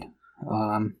being played.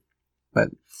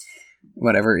 But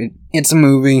whatever, it's a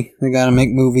movie, they gotta make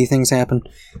movie things happen.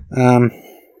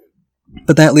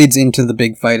 But that leads into the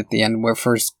big fight at the end, where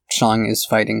first Shang is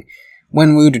fighting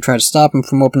Wenwu to try to stop him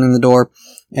from opening the door,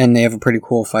 and they have a pretty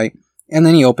cool fight. And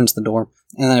then he opens the door,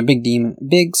 and then a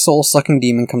big soul-sucking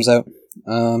demon comes out.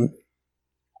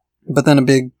 But then a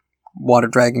big water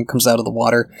dragon comes out of the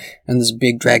water, and there's a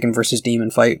big dragon versus demon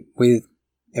fight with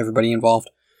everybody involved.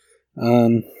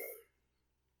 But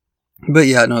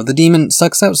yeah, no, the demon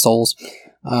sucks out souls.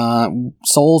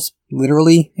 Souls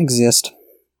literally exist.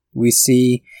 We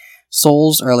see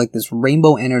souls are like this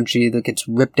rainbow energy that gets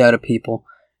ripped out of people,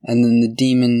 and then the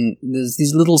demon, there's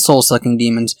these little soul-sucking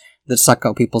demons that suck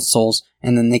out people's souls,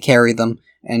 and then they carry them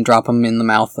and drop them in the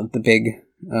mouth of the big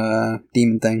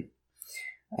demon thing.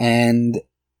 And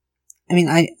I mean,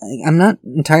 I'm not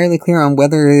entirely clear on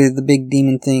whether the big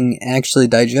demon thing actually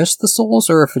digests the souls,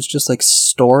 or if it's just like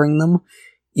storing them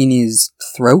in his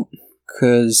throat,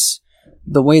 because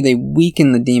the way they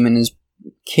weaken the demon is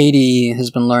Katie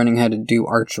has been learning how to do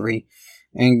archery,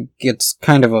 and gets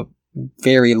kind of a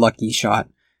very lucky shot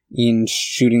in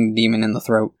shooting the demon in the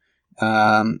throat,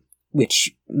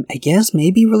 which I guess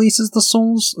maybe releases the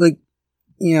souls. Like,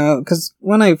 you know, because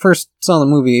when I first saw the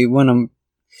movie, one of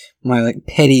my like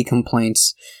petty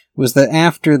complaints was that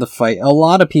after the fight, a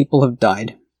lot of people have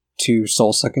died to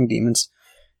soul-sucking demons,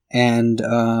 and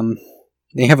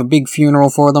they have a big funeral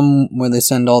for them where they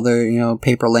send all their, you know,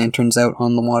 paper lanterns out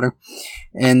on the water,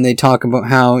 and they talk about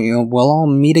how, you know, we'll all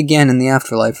meet again in the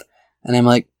afterlife. And I'm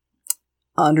like,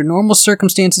 under normal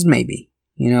circumstances, maybe.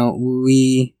 You know,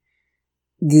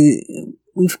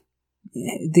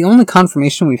 the only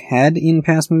confirmation we've had in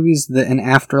past movies that an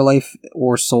afterlife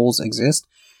or souls exist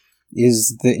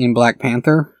is that in Black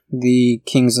Panther, the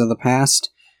kings of the past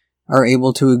are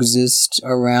able to exist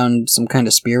around some kind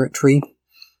of spirit tree.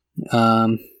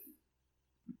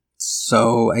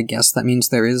 So I guess that means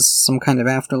there is some kind of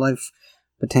afterlife,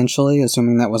 potentially,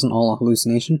 assuming that wasn't all a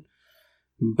hallucination.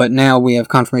 But now we have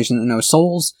confirmation that no,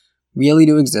 souls really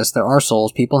do exist. There are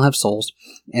souls, people have souls,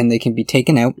 and they can be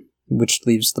taken out, which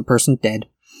leaves the person dead.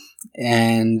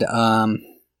 And, I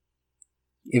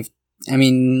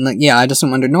just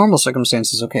assume under normal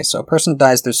circumstances, okay, so a person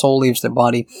dies, their soul leaves their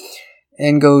body,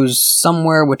 and goes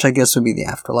somewhere, which I guess would be the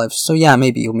afterlife. So yeah,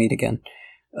 maybe you'll meet again.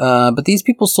 But these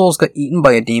people's souls got eaten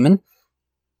by a demon.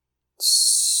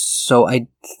 So I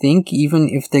think even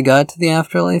if they got to the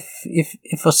afterlife,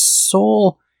 if a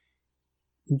soul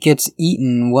gets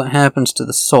eaten, what happens to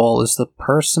the soul? Is the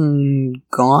person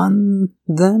gone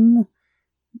then?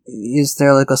 Is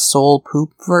there like a soul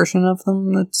poop version of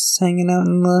them that's hanging out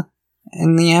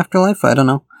in the afterlife? I don't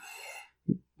know.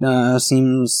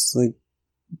 Seems like,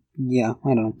 yeah,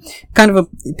 I don't know. Kind of a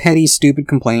petty, stupid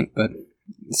complaint, but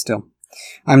still.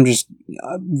 I'm just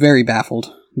very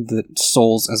baffled that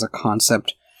souls as a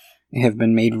concept have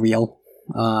been made real.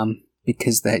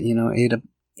 Because that, you know, it'd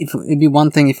be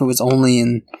one thing if it was only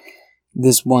in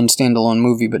this one standalone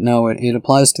movie, but no, it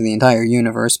applies to the entire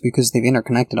universe because they've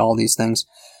interconnected all these things.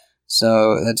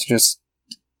 So that's just,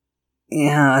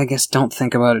 yeah, I guess don't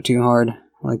think about it too hard.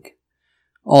 Like,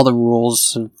 all the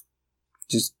rules have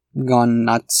just gone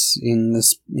nuts in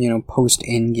this, you know,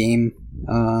 post-Endgame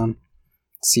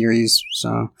series,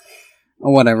 so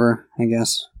whatever, I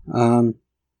guess.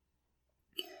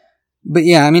 But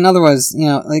yeah, I mean, otherwise, you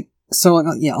know, like,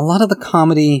 so yeah, a lot of the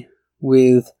comedy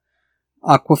with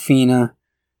Awkwafina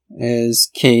as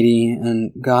Katie,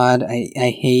 and God,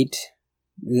 I hate.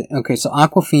 Okay, so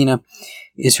Awkwafina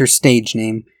is her stage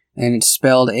name, and it's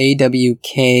spelled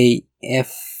Awkfina.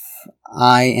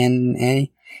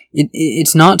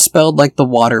 It's not spelled like the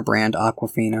water brand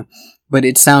Awkwafina, but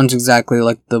it sounds exactly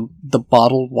like the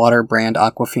bottled water brand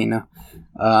Awkwafina.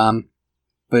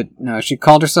 But no, she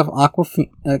called herself Awkwafina.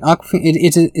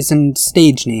 It's a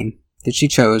stage name that she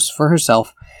chose for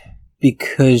herself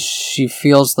because she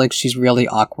feels like she's really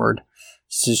awkward.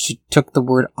 So she took the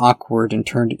word awkward and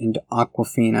turned it into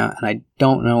Awkwafina, and I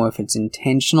don't know if it's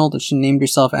intentional that she named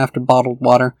herself after bottled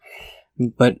water,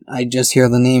 but I just hear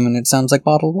the name and it sounds like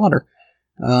bottled water.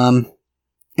 And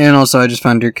also I just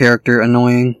found her character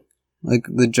annoying. Like,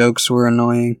 the jokes were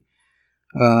annoying.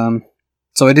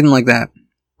 So I didn't like that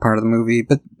part of the movie,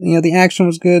 but, you know, the action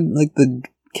was good, like, the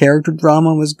character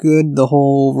drama was good, the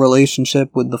whole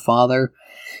relationship with the father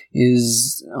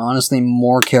is honestly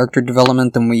more character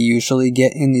development than we usually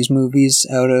get in these movies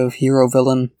out of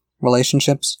hero-villain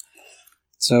relationships.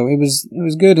 So it was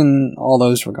good in all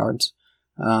those regards.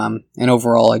 And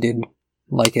overall I did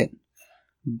like it.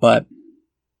 But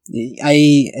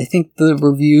I think the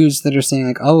reviews that are saying,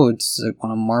 like, oh, it's like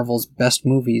one of Marvel's best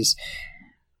movies,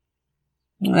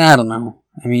 I don't know.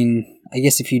 I mean, I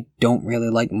guess if you don't really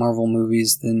like Marvel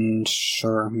movies, then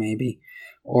sure, maybe.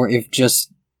 Or if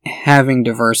just having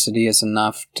diversity is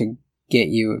enough to get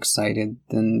you excited,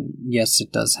 then yes,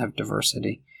 it does have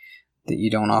diversity that you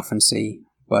don't often see.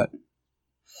 But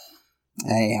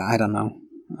I don't know.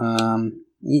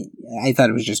 I thought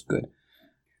it was just good.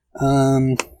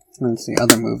 Let's see,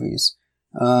 other movies.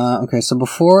 Okay, so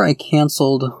before I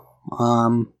canceled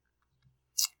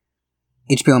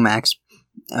HBO Max,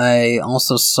 I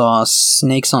also saw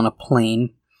Snakes on a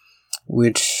Plane,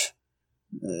 which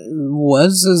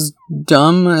was as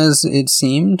dumb as it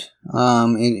seemed.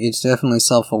 It's definitely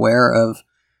self-aware of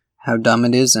how dumb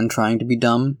it is and trying to be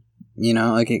dumb. You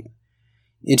know, like,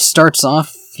 it starts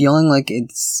off feeling like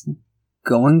it's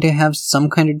going to have some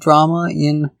kind of drama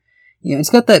in... You know,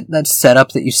 it's got that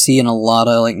setup that you see in a lot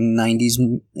of, like, 80s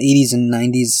and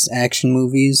 90s action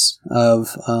movies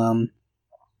of,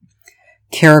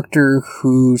 character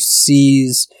who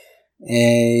sees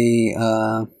a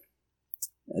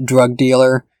drug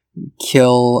dealer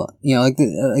kill, like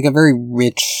a very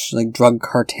rich, like, drug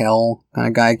cartel kind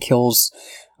of guy kills,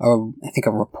 I think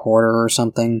a reporter or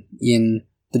something in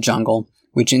the jungle,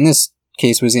 which in this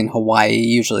case was in Hawaii.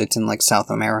 Usually it's in, like, South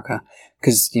America,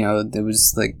 because, there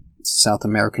was, like, South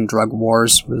American drug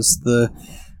wars was the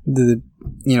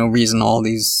reason all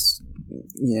these,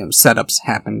 setups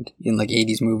happened in, like,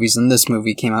 80s movies, and this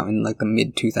movie came out in, like, the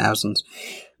mid-2000s.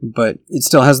 But it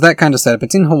still has that kind of setup.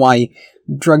 It's in Hawaii.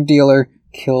 Drug dealer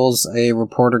kills a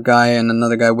reporter guy, and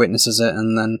another guy witnesses it,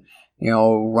 and then,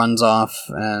 runs off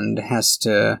and has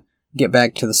to get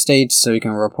back to the States so he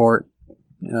can report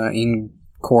in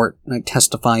court, like,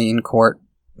 testify in court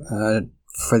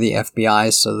for the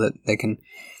FBI so that they can,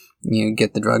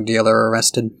 get the drug dealer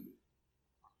arrested.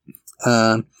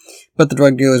 But the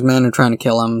drug dealer's men are trying to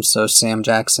kill him, so Sam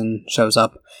Jackson shows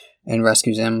up and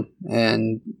rescues him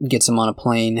and gets him on a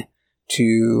plane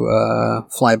to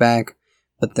fly back.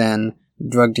 But then the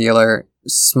drug dealer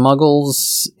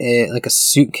smuggles a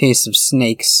suitcase of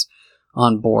snakes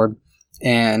on board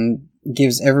and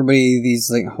gives everybody these,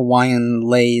 like, Hawaiian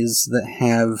leis that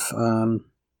have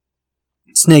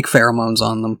snake pheromones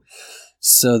on them,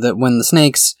 so that when the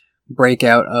snakes break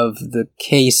out of the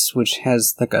case, which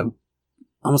has like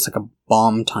almost like a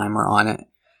bomb timer on it.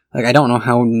 Like, I don't know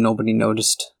how nobody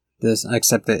noticed this,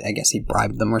 except that I guess he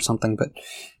bribed them or something, but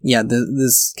yeah,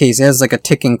 this case has like a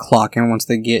ticking clock, and once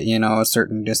they get, a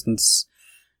certain distance,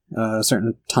 a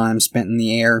certain time spent in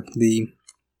the air, the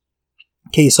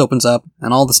case opens up,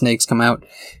 and all the snakes come out,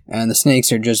 and the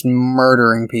snakes are just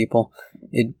murdering people.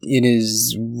 It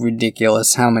is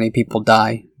ridiculous how many people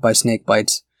die by snake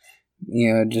bites.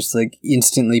 Just like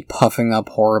instantly puffing up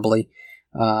horribly.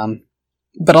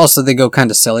 But also they go kind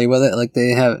of silly with it. Like,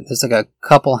 there's like a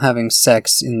couple having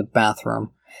sex in the bathroom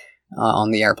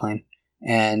on the airplane.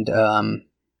 And,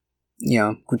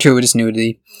 gratuitous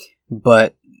nudity.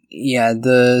 But, yeah,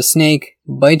 the snake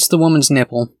bites the woman's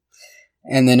nipple,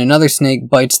 and then another snake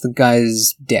bites the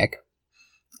guy's dick.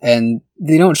 And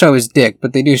they don't show his dick,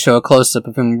 but they do show a close-up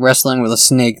of him wrestling with a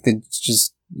snake that's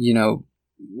just,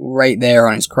 right there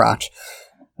on his crotch.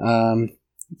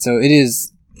 So it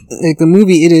is, like, the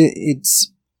movie,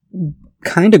 it's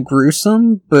kind of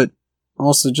gruesome, but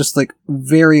also just, like,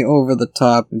 very over the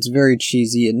top. It's very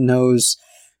cheesy. It knows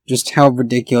just how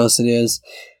ridiculous it is,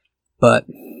 but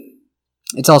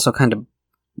it's also kind of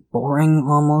boring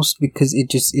almost, because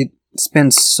it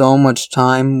spends so much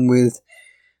time with,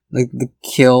 like, the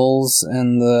kills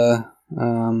and the,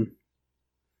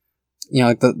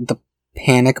 like the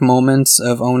panic moments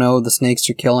of, oh no, the snakes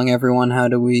are killing everyone, how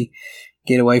do we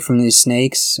get away from these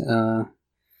snakes?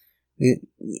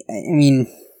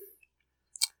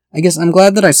 I guess I'm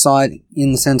glad that I saw it,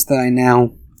 in the sense that I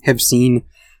now have seen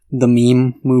the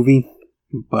meme movie,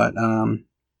 but,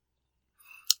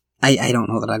 I don't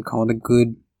know that I'd call it a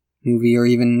good movie, or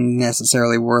even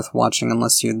necessarily worth watching,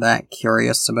 unless you're that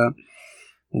curious about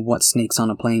what Snakes on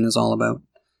a Plane is all about.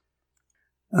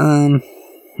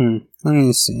 Let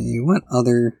me see, what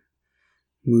other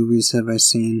movies have I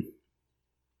seen?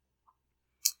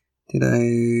 Did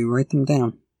I write them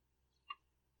down?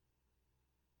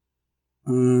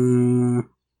 Oh,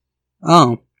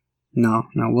 no,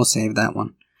 we'll save that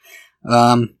one.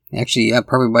 Actually, yeah,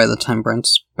 probably by the time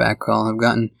Brent's back, I'll have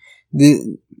gotten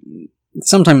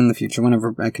sometime in the future,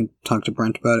 whenever I can talk to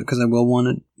Brent about it, because I will want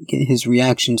to get his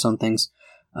reactions on things.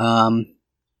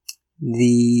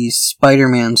 The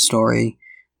Spider-Man story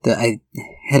that I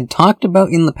had talked about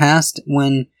in the past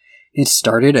when it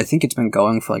started. I think it's been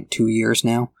going for like 2 years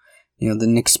now. The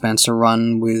Nick Spencer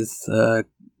run with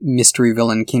mystery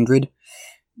villain Kindred.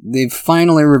 They've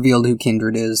finally revealed who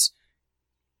Kindred is.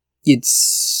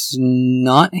 It's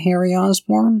not Harry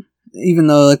Osborn, even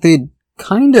though, like, they'd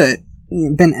kind of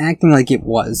been acting like it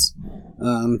was.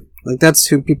 Like, that's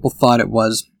who people thought it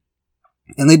was.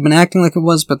 And they'd been acting like it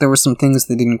was, but there were some things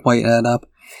that didn't quite add up.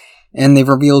 And they've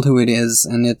revealed who it is,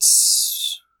 and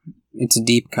it's a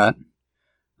deep cut.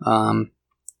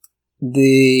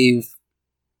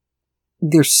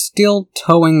 They're still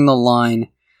towing the line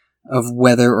of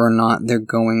whether or not they're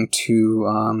going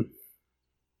to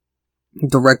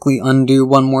directly undo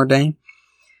One More Day.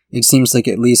 It seems like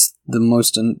at least the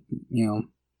most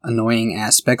annoying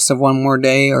aspects of One More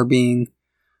Day are being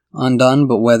undone,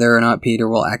 but whether or not Peter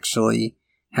will actually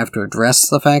have to address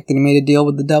the fact that he made a deal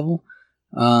with the devil,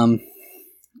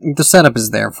 the setup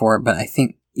is there for it. But I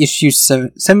think issue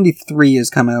 73 has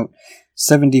come out.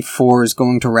 74 is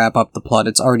going to wrap up the plot.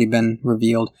 It's already been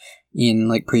revealed in,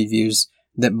 like, previews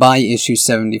that by issue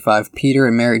 75, Peter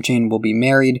and Mary Jane will be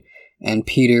married, and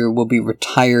Peter will be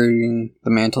retiring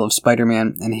the mantle of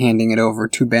Spider-Man and handing it over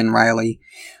to Ben Reilly,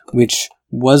 which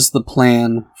was the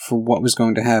plan for what was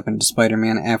going to happen to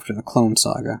Spider-Man after the Clone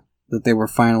Saga. That they were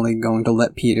finally going to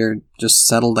let Peter just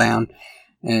settle down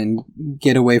and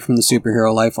get away from the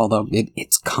superhero life, although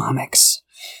it's comics.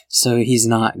 So he's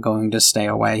not going to stay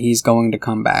away. He's going to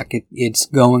come back. It's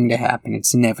going to happen.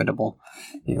 It's inevitable.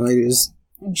 You know, it is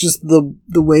just the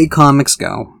way comics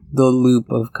go. The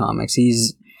loop of comics.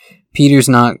 Peter's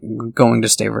not going to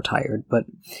stay retired, but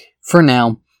for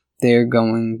now, they're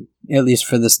going, at least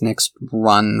for this next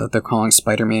run that they're calling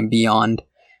Spider-Man Beyond,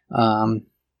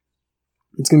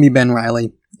 it's going to be Ben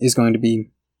Reilly is going to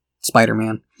be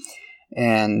Spider-Man.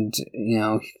 And, you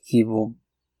know, he will,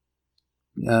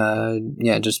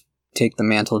 just take the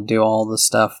mantle, do all the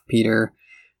stuff. Peter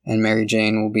and Mary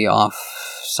Jane will be off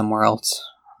somewhere else.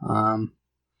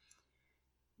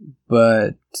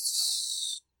 But,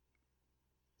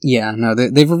 yeah, no,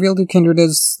 they've revealed who Kindred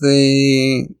is.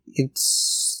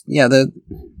 It's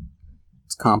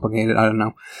complicated. I don't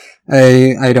know.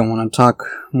 I don't want to talk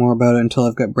more about it until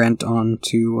I've got Brent on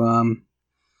to,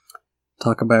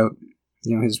 talk about,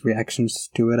 you know, his reactions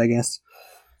to it, I guess.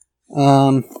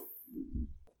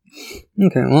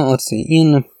 Okay, well, let's see.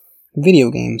 In video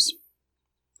games,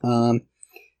 so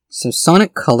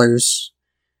Sonic Colors,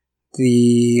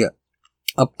 the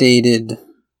updated,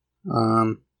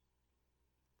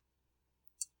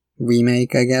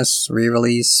 remake, I guess,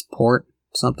 re-release, port,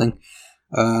 something,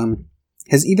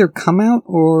 has either come out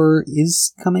or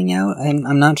is coming out.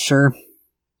 I'm not sure.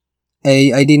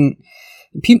 I didn't...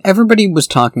 Everybody was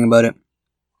talking about it,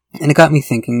 and it got me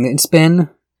thinking that it's been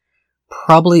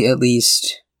probably at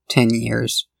least 10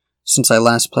 years since I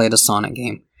last played a Sonic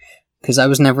game. Because I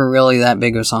was never really that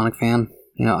big of a Sonic fan.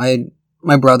 You know,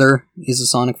 my brother is a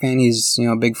Sonic fan. He's, you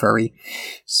know, a big furry.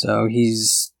 So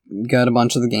he's got a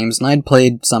bunch of the games, and I'd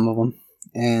played some of them.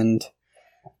 And,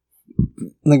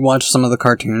 like, watched some of the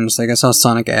cartoons. Like, I saw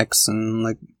Sonic X and,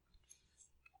 like,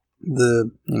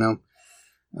 the, you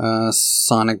know,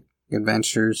 Sonic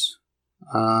Adventures,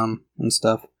 and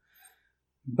stuff.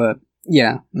 But,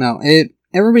 yeah, no,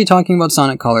 everybody talking about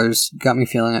Sonic Colors got me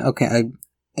feeling it. Okay,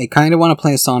 I kind of want to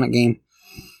play a Sonic game.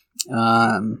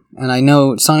 And I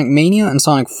know Sonic Mania and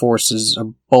Sonic Forces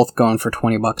are both going for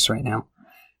 $20 right now.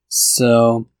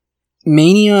 So,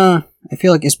 Mania, I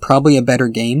feel like, is probably a better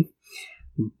game,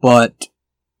 but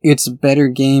it's a better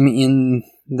game in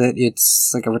that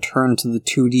it's like a return to the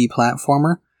 2D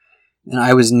platformer. And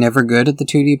I was never good at the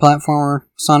 2D platformer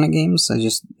Sonic games. I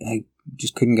just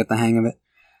couldn't get the hang of it.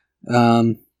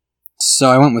 So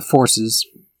I went with Forces,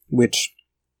 which,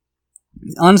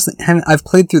 honestly, I've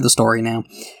played through the story now,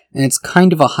 and it's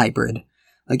kind of a hybrid.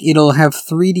 Like, it'll have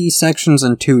 3D sections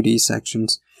and 2D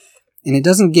sections, and it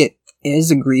doesn't get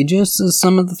as egregious as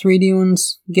some of the 3D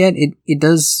ones get. It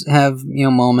does have, you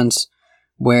know, moments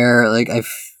where, like,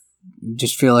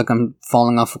 just feel like I'm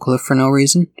falling off a cliff for no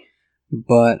reason,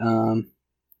 but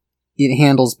it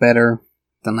handles better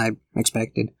than I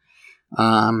expected.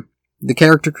 The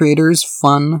character creator is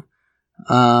fun.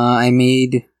 I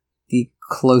made the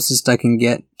closest I can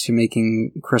get to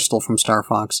making Crystal from Star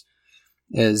Fox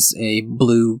as a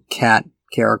blue cat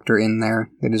character in there.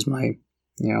 That is my,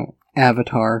 you know,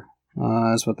 avatar,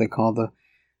 is what they call the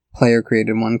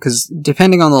player-created one. Because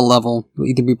depending on the level, you'll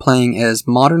either be playing as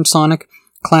Modern Sonic,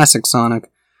 Classic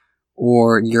Sonic,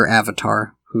 or your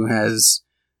avatar, who has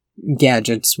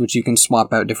gadgets, which you can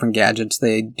swap out different gadgets.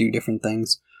 They do different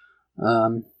things.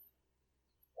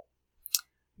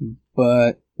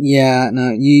 But, yeah,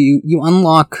 no, you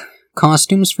unlock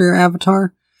costumes for your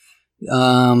avatar.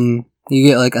 You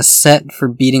get, like, a set for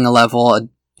beating a level, a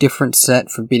different set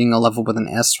for beating a level with an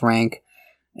S rank,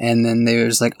 and then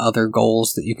there's, like, other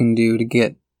goals that you can do to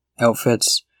get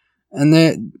outfits. And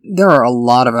there are a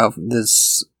lot of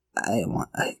outfits. I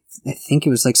think it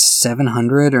was, like,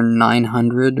 700 or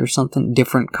 900 or something,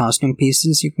 different costume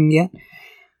pieces you can get.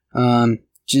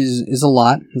 Which is a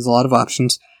lot. There's a lot of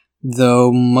options.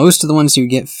 Though most of the ones you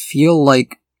get feel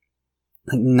like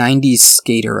 90s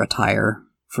skater attire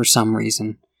for some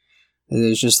reason.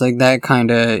 There's just like that kind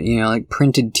of, you know, like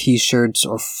printed t-shirts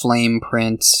or flame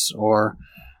prints or,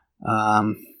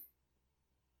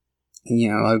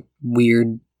 you know, like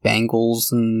weird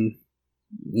bangles and,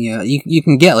 you know, you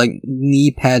can get like knee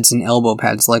pads and elbow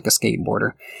pads like a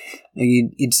skateboarder.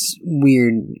 It's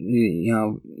weird, you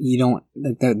know, you don't,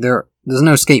 there's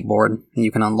no skateboard that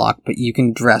you can unlock, but you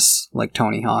can dress like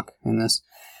Tony Hawk in this.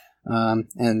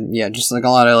 And yeah, just like a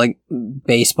lot of like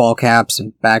baseball caps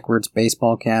and backwards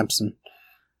baseball caps and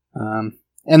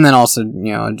then also,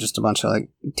 you know, just a bunch of like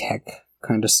tech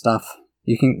kind of stuff.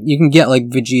 You can get like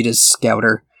Vegeta's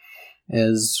Scouter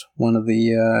as one of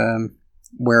the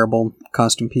wearable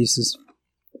costume pieces.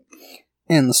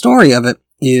 And the story of it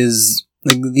is,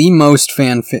 like, the most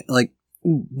like,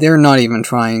 they're not even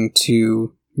trying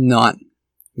to not,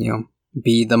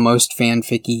 be the most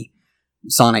fanficky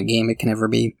Sonic game it can ever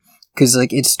be. Because,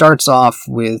 like, it starts off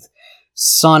with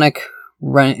Sonic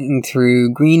running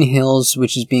through Green Hills,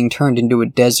 which is being turned into a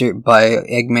desert by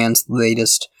Eggman's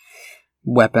latest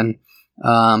weapon.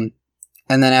 And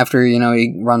then after, he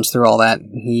runs through all that,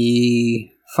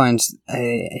 he finds,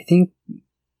 you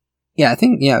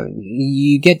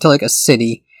get to, like, a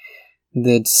city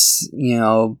that's,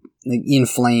 like, in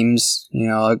flames,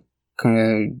 kind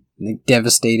of, like,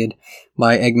 devastated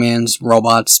by Eggman's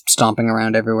robots stomping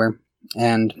around everywhere.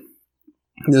 And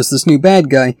there's this new bad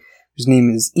guy, whose name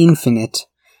is Infinite,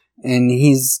 and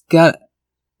he's got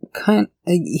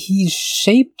he's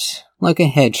shaped like a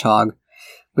hedgehog,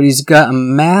 but he's got a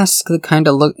mask that kind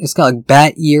of it's got like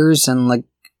bat ears and like,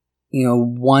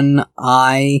 one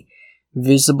eye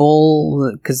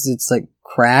visible because it's like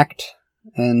cracked,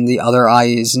 and the other eye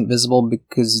isn't visible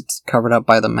because it's covered up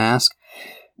by the mask.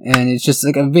 And it's just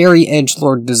like a very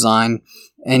edgelord design,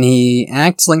 and he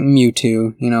acts like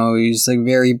Mewtwo, he's like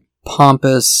very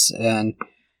pompous and,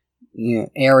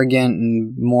 arrogant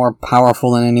and more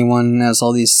powerful than anyone, has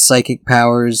all these psychic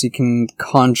powers. He can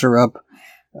conjure up,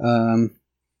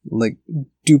 like,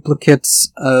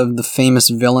 duplicates of the famous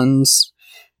villains.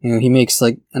 He makes,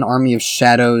 like, an army of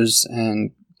shadows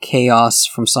and chaos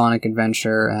from Sonic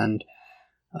Adventure and,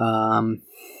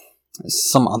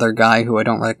 some other guy who I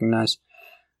don't recognize.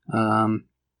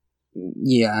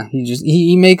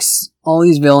 He makes all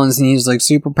these villains, and he's, like,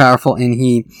 super powerful, and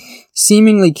he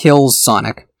seemingly kills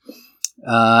Sonic.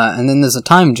 And then there's a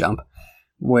time jump,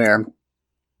 where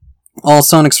all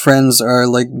Sonic's friends are,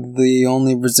 like, the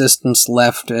only resistance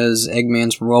left as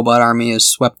Eggman's robot army has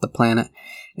swept the planet,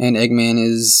 and Eggman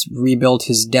has rebuilt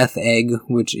his Death Egg,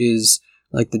 which is,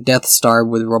 like, the Death Star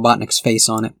with Robotnik's face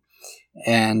on it.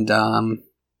 And,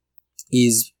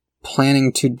 he's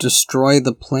planning to destroy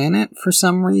the planet for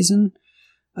some reason.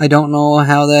 I don't know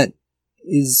how that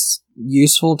is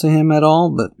useful to him at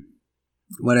all, but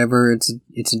whatever.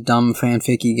 It's a dumb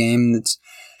fanficky game that's,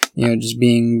 just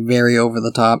being very over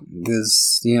the top,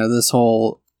 because, this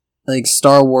whole, like,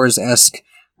 Star Wars-esque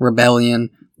rebellion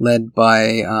led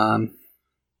by,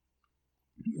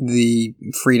 the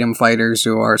freedom fighters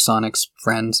who are Sonic's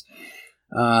friends.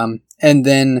 And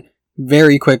then,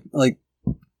 very quick, like,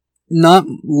 not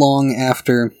long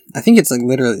after, I think it's like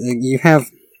literally, like, you have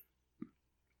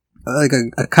like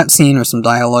a cutscene or some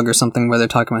dialogue or something where they're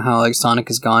talking about how, like, Sonic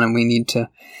is gone and we need to,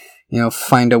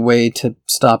 find a way to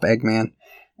stop Eggman.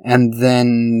 And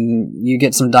then you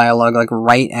get some dialogue, like,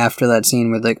 right after that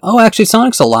scene with, like, oh, actually,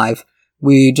 Sonic's alive.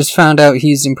 We just found out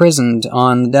he's imprisoned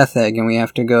on the Death Egg and we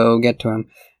have to go get to him.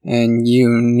 And you,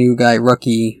 new guy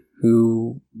rookie,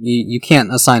 who you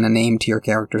can't assign a name to your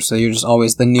character, so you're just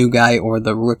always the new guy or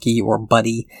the rookie or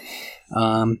buddy.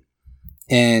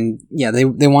 And yeah, they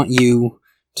want you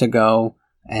to go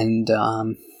and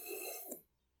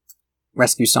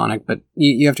rescue Sonic, but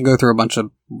you have to go through a bunch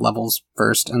of levels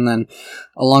first, and then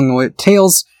along the way,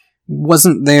 Tails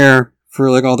wasn't there for,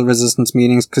 like, all the Resistance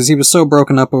meetings, because he was so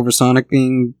broken up over Sonic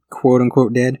being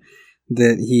quote-unquote dead,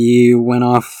 that he went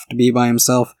off to be by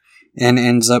himself, and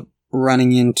ends up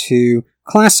running into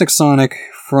classic Sonic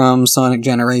from Sonic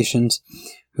Generations,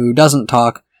 who doesn't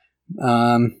talk,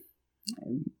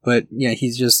 but yeah,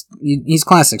 he's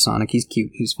classic Sonic, he's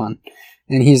cute, he's fun,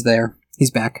 and he's there,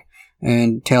 he's back,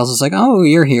 and Tails is like, oh,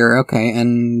 you're here, okay,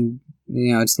 and,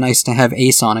 it's nice to have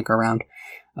a Sonic around,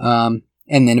 and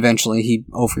then eventually he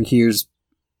overhears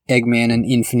Eggman and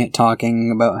Infinite talking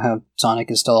about how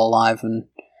Sonic is still alive, and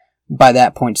by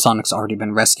that point, Sonic's already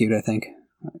been rescued, I think.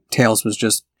 Tails was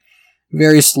just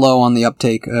very slow on the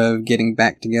uptake of getting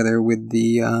back together with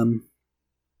the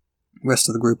rest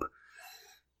of the group.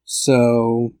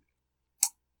 So,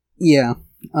 yeah.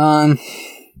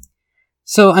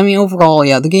 So, I mean, overall,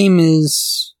 yeah, the game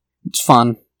it's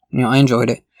fun. I enjoyed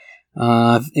it.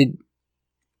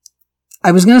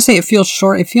 I was gonna say it feels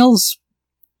short. It feels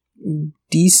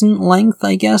decent length,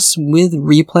 I guess, with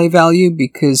replay value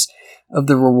because of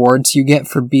the rewards you get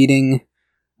for beating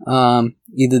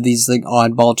either these, like,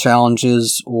 oddball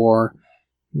challenges or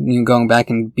going back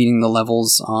and beating the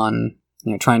levels on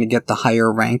trying to get the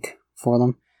higher rank for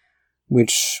them,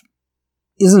 which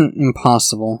isn't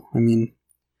impossible. I mean,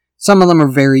 some of them are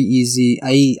very easy.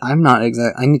 I'm not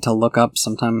exact. I need to look up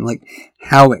sometime, like,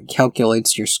 how it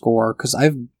calculates your score, because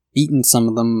I've beaten some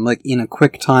of them, like, in a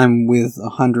quick time with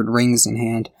 100 rings in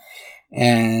hand,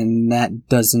 and that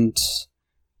doesn't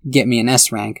get me an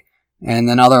S rank. And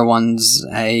then other ones,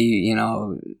 I,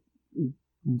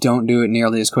 don't do it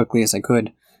nearly as quickly as I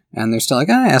could, and they're still like,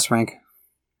 S rank.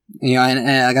 And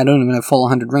I don't even have full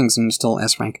 100 rings and still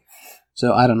S rank.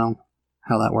 So I don't know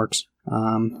how that works.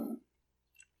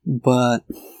 But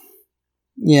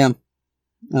yeah.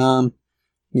 So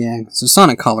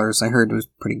Sonic Colors I heard was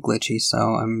pretty glitchy, so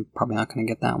I'm probably not going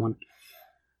to get that one.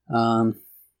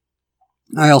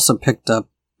 I also picked up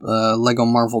Lego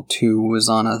Marvel 2 was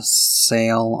on a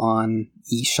sale on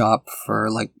eShop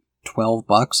for like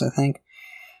 $12, I think.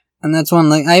 And that's one,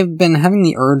 like, I've been having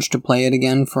the urge to play it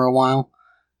again for a while,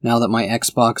 now that my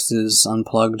Xbox is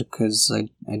unplugged, because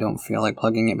I don't feel like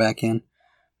plugging it back in.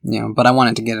 But I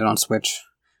wanted to get it on Switch.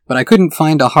 But I couldn't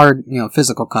find a hard,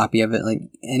 physical copy of it, like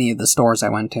any of the stores I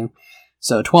went to.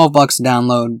 So $12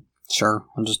 download, sure,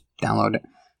 I'll just download it.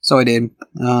 So I did.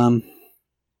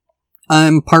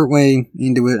 I'm partway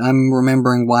into it. I'm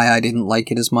remembering why I didn't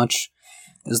like it as much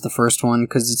as the first one,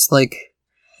 because it's like,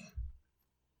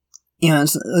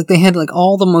 it's like they had like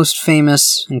all the most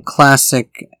famous and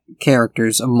classic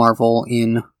characters of Marvel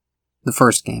in the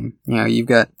first game. You've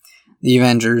got the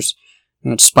Avengers,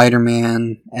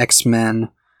 Spider-Man, X-Men,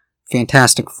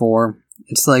 Fantastic Four.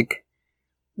 It's like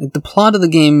the plot of the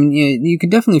game, you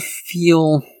could definitely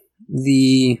feel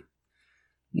the,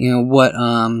 what,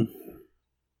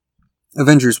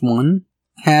 Avengers 1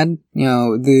 had.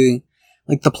 The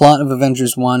plot of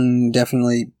Avengers 1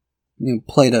 definitely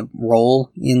played a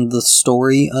role in the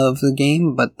story of the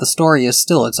game, but the story is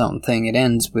still its own thing. It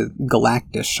ends with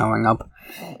Galactus showing up.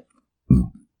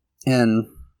 And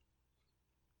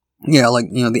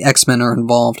the X-Men are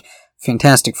involved,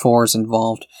 Fantastic Four is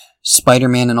involved,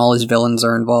 Spider-Man and all his villains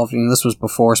are involved. This was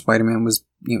before Spider-Man was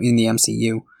in the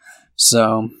MCU.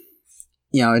 So,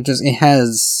 it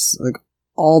has like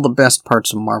all the best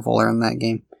parts of Marvel are in that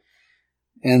game.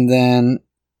 And then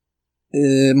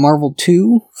Marvel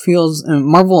 2 feels...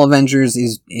 Marvel Avengers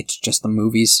it's just the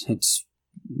movies. It's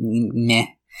meh.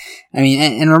 I mean,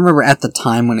 and remember at the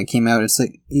time when it came out, it's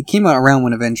like, it came out around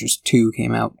when Avengers 2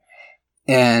 came out.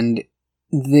 And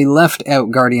they left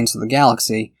out Guardians of the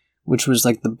Galaxy, which was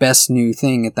like the best new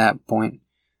thing at that point.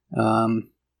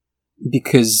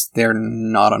 Because they're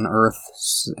not on Earth,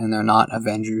 and they're not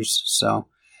Avengers, so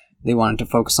they wanted to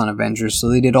focus on Avengers, so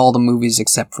they did all the movies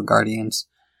except for Guardians.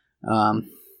 And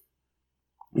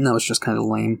that was just kind of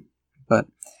lame. But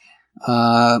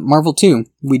Marvel 2,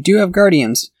 we do have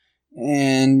Guardians.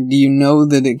 And you know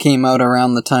that it came out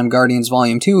around the time Guardians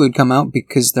Volume 2 would come out,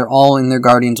 because they're all in their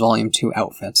Guardians Volume 2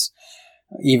 outfits.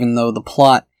 Even though the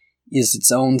plot is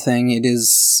its own thing, it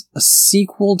is a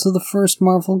sequel to the first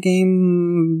Marvel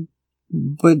game,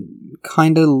 but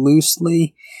kind of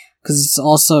loosely. Because it's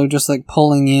also just like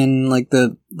pulling in like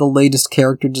the latest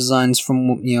character designs from,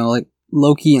 like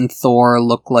Loki and Thor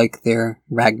look like their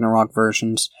Ragnarok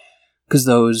versions. Because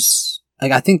those,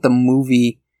 like, I think the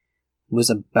movie was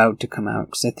about to come out,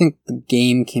 because I think the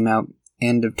game came out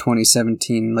end of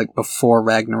 2017, like before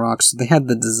Ragnarok, so they had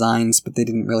the designs, but they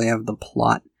didn't really have the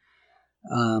plot.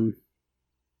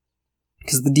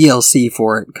 Because the DLC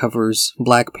for it covers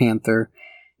Black Panther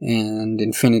and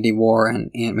Infinity War and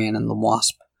Ant-Man and the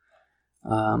Wasp.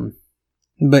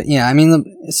 But yeah, I mean,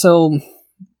 so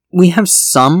we have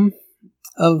some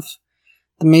of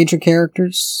the major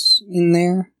characters in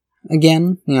there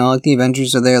again. Like the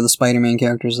Avengers are there, the Spider-Man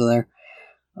characters are there.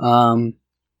 I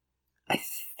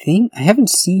think I haven't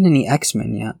seen any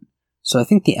X-Men yet, so I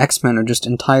think the X-Men are just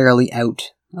entirely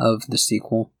out of the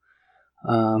sequel.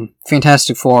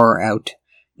 Fantastic Four are out.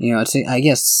 I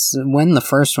guess when the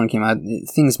first one came out,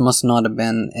 things must not have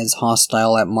been as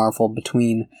hostile at Marvel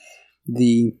between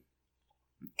the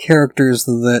characters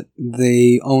that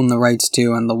they own the rights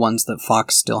to and the ones that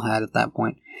Fox still had at that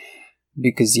point.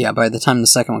 Because, by the time the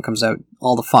second one comes out,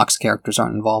 all the Fox characters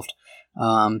aren't involved.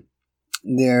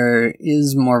 There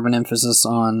is more of an emphasis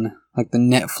on, like, the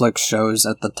Netflix shows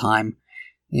at the time.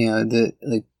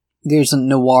 There's a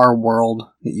noir world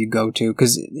that you go to,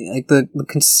 because, like, the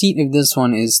conceit of this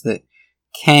one is that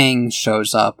Kang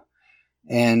shows up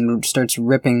and starts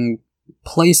ripping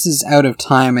places out of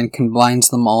time and combines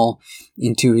them all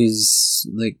into his,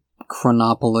 like,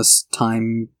 Chronopolis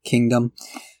time kingdom.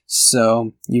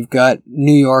 So, you've got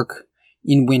New York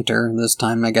in winter this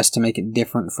time, I guess, to make it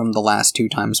different from the last two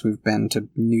times we've been to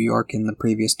New York in the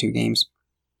previous two games.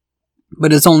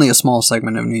 But it's only a small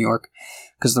segment of New York,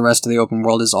 because the rest of the open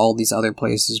world is all these other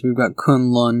places. We've got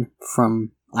Kunlun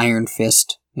from Iron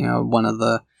Fist, one of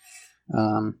the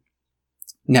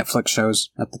Netflix shows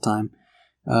at the time.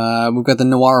 We've got the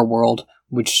Noir world,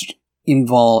 which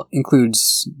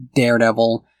includes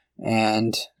Daredevil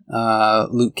and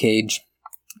Luke Cage.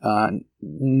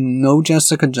 No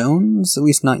Jessica Jones, at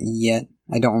least not yet.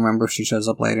 I don't remember if she shows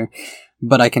up later,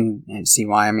 but I can see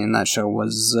why. I mean, that show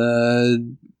was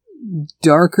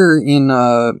darker in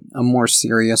a more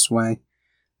serious way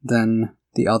than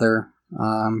the other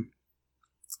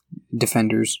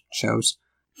Defenders shows.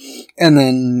 And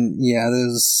then,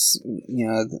 there's,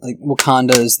 like,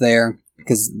 Wakanda is there,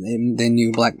 because they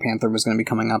knew Black Panther was going to be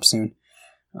coming up soon.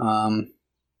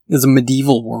 There's a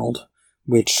medieval world,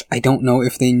 which I don't know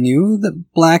if they knew that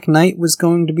Black Knight was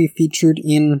going to be featured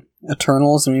in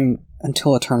Eternals. I mean,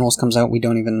 until Eternals comes out, we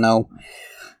don't even know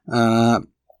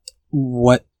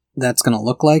what that's going to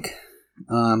look like.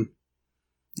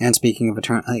 And speaking of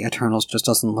Eternals, just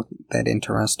doesn't look that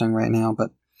interesting right now,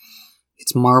 but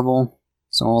it's Marvel,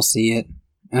 so I'll see it,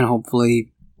 and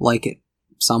hopefully like it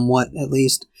somewhat, at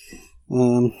least.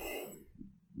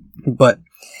 But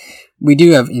we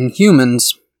do have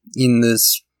Inhumans in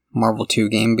this Marvel 2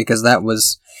 game, because that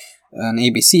was an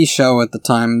ABC show at the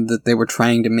time that they were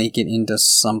trying to make it into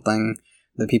something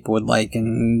that people would like,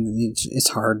 and it's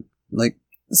hard. Like,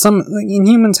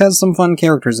 Inhumans has some fun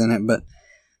characters in it, but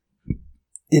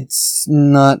it's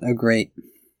not a great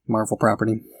Marvel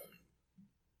property.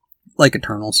 Like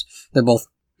Eternals. They're both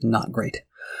not great.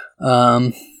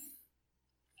 What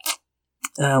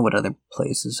other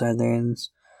places are there in this?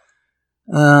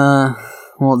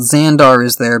 Well, Xandar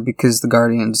is there because the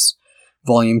Guardians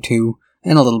Volume 2,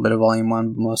 and a little bit of Volume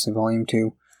 1, but mostly Volume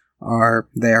 2, are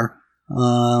there.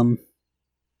 I'd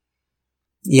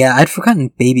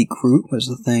forgotten Baby Groot was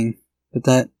the thing, but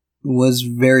that was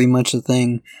very much a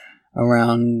thing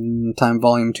around the time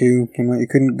Volume 2 came out. You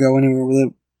couldn't go anywhere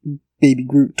without Baby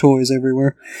Groot toys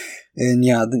everywhere. And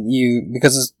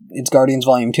because it's Guardians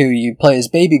Volume 2, you play as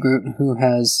Baby Groot, who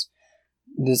has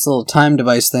this little time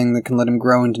device thing that can let him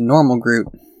grow into normal Groot,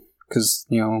 because,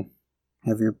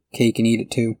 have your cake and eat it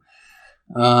too.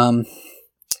 And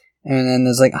then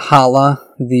there's, like, Hala,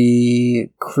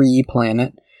 the Kree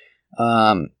planet.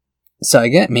 So I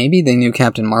get maybe they knew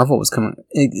Captain Marvel was coming.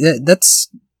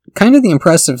 That's kind of the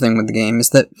impressive thing with the game,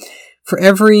 is that for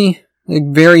every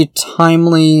very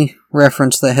timely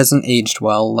reference that hasn't aged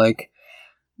well, like,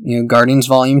 Guardians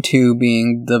Volume 2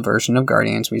 being the version of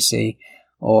Guardians we see,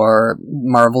 or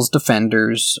Marvel's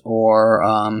Defenders, or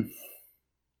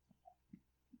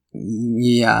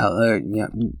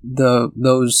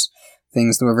those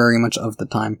things that were very much of the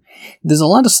time. There's a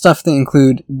lot of stuff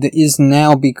that is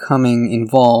now becoming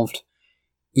involved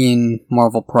in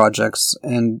Marvel projects,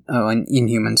 and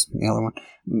Inhumans, the other one.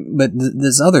 But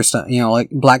there's other stuff, like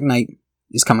Black Knight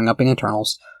is coming up in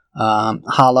Eternals.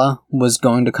 Hala was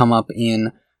going to come up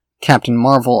in Captain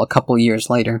Marvel a couple years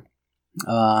later.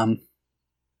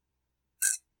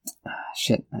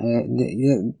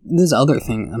 There's other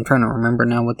thing. I'm trying to remember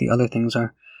now what the other things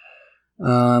are.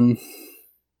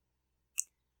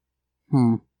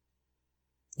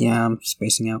 Yeah, I'm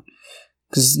spacing out.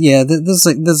 Because,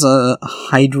 there's a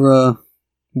Hydra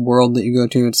world that you go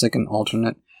to. It's like an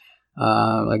alternate,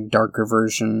 like, darker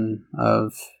version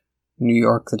of New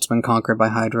York that's been conquered by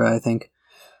Hydra, I think.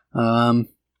 And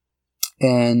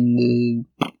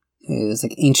it's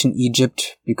like ancient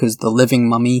Egypt, because the living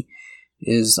mummy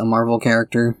is a Marvel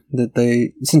character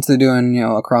that since they're doing,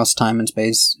 across time and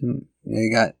space, they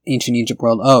got ancient Egypt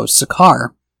world. Oh,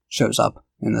 Sakaar shows up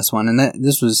in this one, and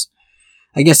this was,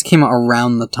 I guess, came out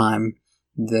around the time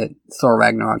that Thor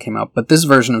Ragnarok came out, but this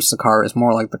version of Sakaar is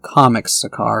more like the comics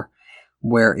Sakaar,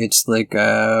 where it's like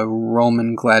a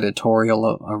Roman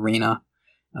gladiatorial arena,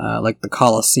 like the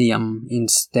Colosseum,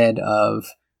 instead of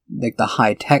like the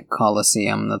high-tech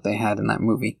Colosseum that they had in that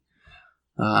movie.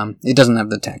 It doesn't have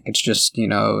the tech, it's just,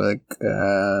 very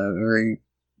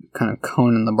kind of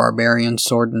Conan the Barbarian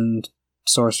sword and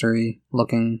sorcery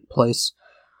looking place.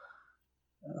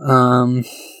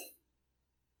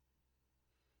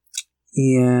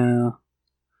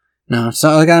 No,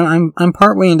 so like I'm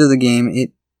partway into the game.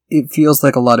 It feels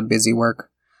like a lot of busy work.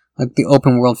 Like the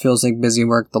open world feels like busy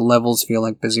work. The levels feel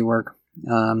like busy work.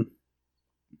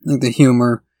 Like the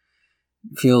humor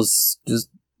feels just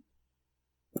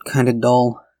kind of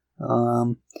dull.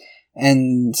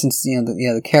 And since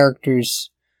the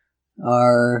characters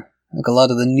are like a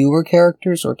lot of the newer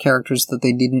characters, or characters that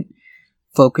they didn't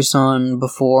focus on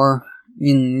before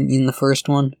in the first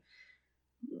one.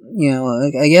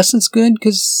 I guess it's good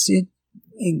because it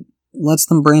lets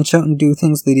them branch out and do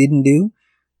things they didn't do,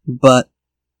 but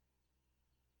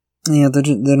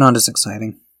they're not as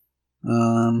exciting.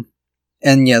 And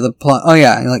the plot. Oh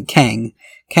yeah, like Kang.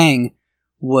 Kang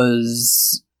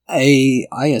was I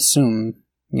assume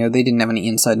they didn't have any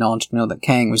inside knowledge to know that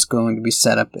Kang was going to be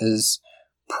set up as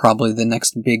probably the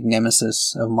next big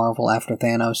nemesis of Marvel after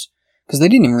Thanos, because they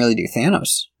didn't even really do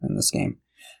Thanos in this game.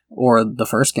 Or the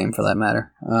first game, for that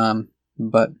matter.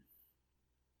 But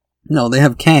no, they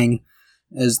have Kang,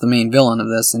 as the main villain of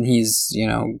this, and he's,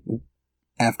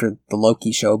 after the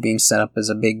Loki show, being set up as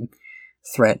a big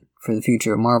threat for the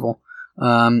future of Marvel.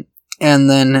 And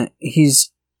then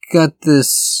he's got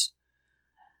this...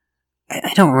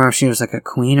 I don't remember if she was like a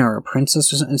queen or a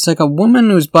princess or something. It's like a woman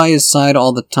who's by his side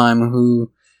all the time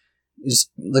who is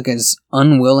like his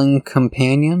unwilling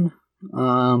companion,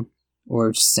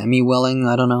 or semi-willing,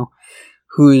 I don't know,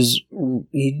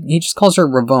 he just calls her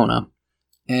Ravonna.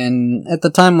 And at the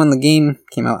time when the game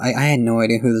came out, I had no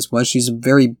idea who this was. She's a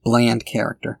very bland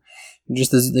character.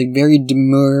 Just this like, very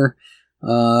demure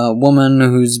woman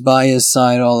who's by his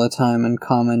side all the time and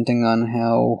commenting on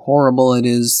how horrible it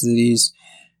is that he's,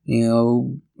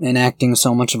 enacting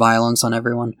so much violence on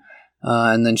everyone.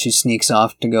 And then she sneaks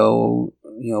off to go,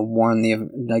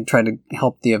 try to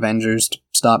help the Avengers to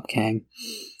stop Kang.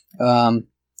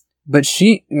 But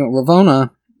she,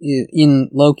 Ravonna, in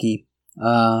Loki,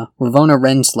 Ravonna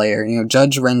Renslayer,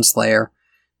 Judge Renslayer,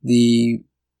 the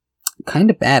kind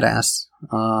of badass,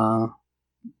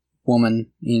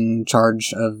 woman in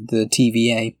charge of the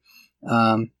TVA.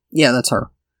 Yeah, that's her.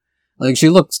 Like, she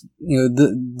looks,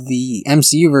 the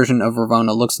MCU version of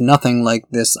Ravonna looks nothing like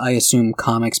this, I assume,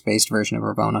 comics-based version of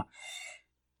Ravonna.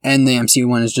 And the MCU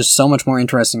one is just so much more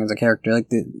interesting as a character. Like,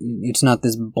 it's not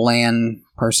this bland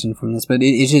person from this, but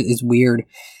it's weird,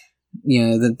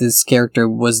 that this character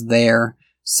was there,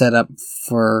 set up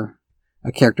for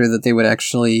a character that they would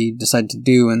actually decide to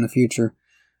do in the future.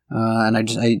 And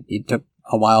it took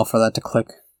a while for that to click,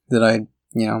 that I'd,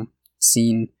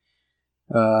 seen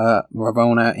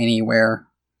Ravonna anywhere,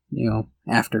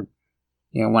 after,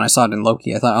 when I saw it in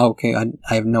Loki. I thought, oh, okay,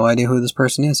 I have no idea who this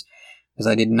person is, because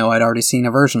I didn't know I'd already seen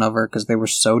a version of her, because they were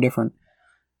so different.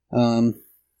 But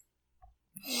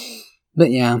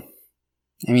yeah,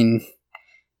 I mean,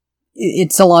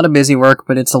 it's a lot of busy work,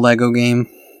 but it's a Lego game,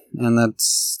 and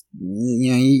that's,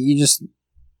 you just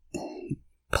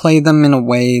play them in a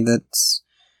way that's,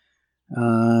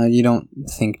 you don't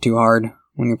think too hard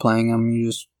when you're playing them. You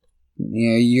just,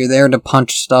 you're there to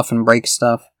punch stuff and break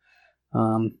stuff.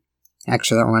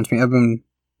 Actually, that reminds me, I've been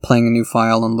playing a new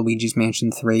file on Luigi's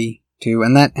Mansion 3, too,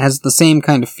 and that has the same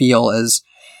kind of feel as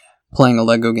playing a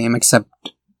Lego game,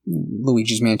 except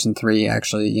Luigi's Mansion 3,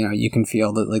 actually, you can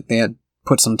feel that, like, they had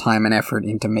put some time and effort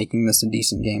into making this a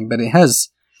decent game, but it has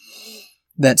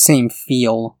that same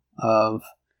feel of,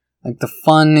 like, the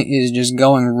fun is just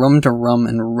going room to room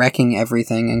and wrecking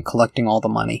everything and collecting all the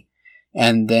money.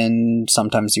 And then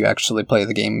sometimes you actually play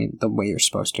the game the way you're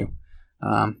supposed to.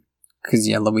 Because,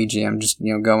 Luigi, I'm just,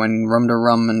 going room to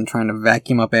room and trying to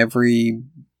vacuum up every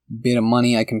bit of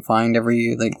money I can find,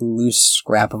 every, loose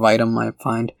scrap of item I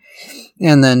find.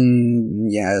 And then,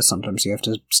 sometimes you have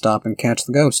to stop and catch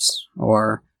the ghosts,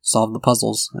 or solve the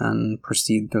puzzles and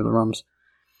proceed through the rooms.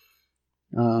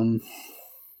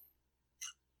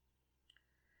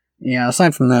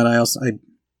 Aside from that,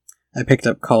 I picked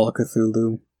up Call of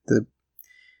Cthulhu, the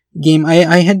game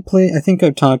I had played. I think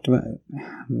I've talked about it.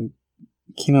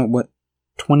 Came out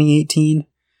 2018,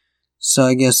 so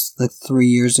I guess 3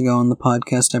 years ago on the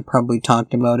podcast I probably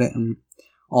talked about it and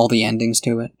all the endings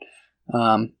to it,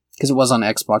 because it was on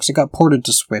Xbox. It got ported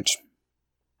to Switch,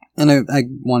 and I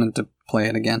wanted to play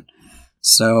it again,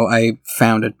 so I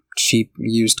found a cheap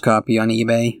used copy on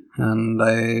eBay and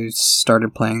I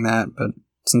started playing that. But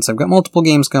since I've got multiple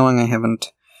games going, I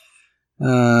haven't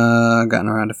gotten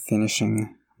around to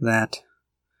finishing that.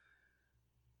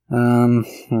 And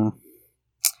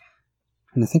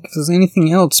I think if there's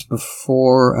anything else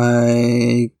before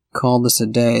I call this a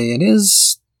day, it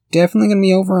is definitely going to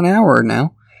be over an hour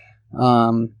now.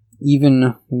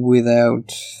 Even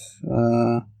without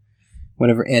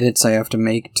whatever edits I have to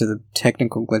make to the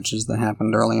technical glitches that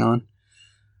happened early on.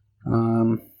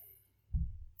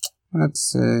 Let's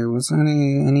see, was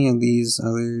any of these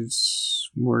others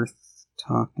worth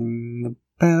talking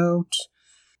about?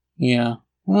 Yeah,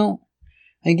 well,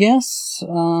 I guess,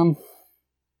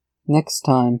 next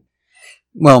time.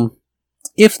 Well,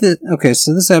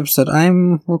 so this episode,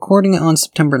 I'm recording it on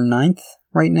September 9th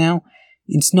right now.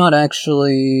 It's not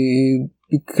actually,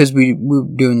 because we're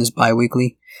doing this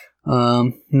bi-weekly,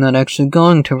 not actually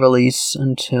going to release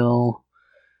until,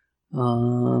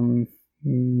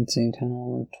 let's see, 10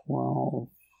 or 12,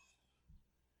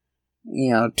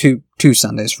 two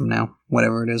Sundays from now,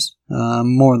 whatever it is,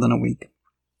 more than a week.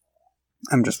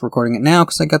 I'm just recording it now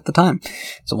because I got the time,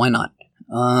 so why not?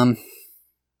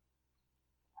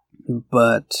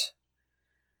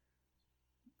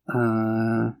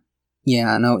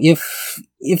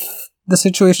 If the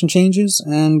situation changes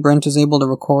and Brent is able to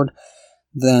record,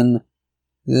 then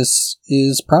this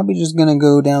is probably just gonna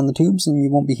go down the tubes and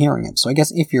you won't be hearing it. So I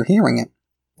guess if you're hearing it,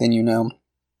 then you know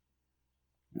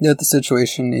that the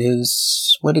situation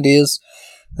is what it is,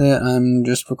 that I'm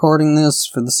just recording this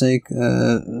for the sake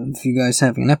of you guys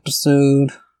having an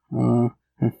episode.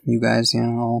 You guys,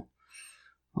 all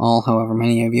however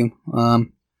many of you.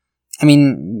 I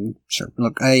mean, sure,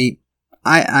 look,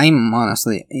 I'm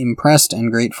honestly impressed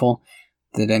and grateful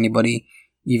that anybody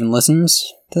even listens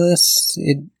to this.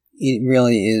 It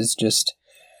really is just,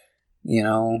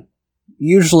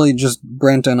 usually just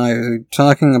Brent and I are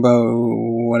talking about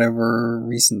whatever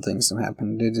recent things have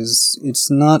happened. It's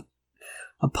not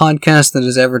a podcast that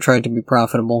has ever tried to be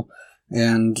profitable,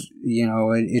 and,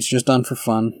 it's just done for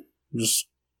fun. Just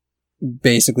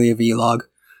basically a vlog.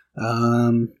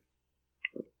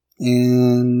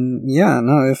 And yeah,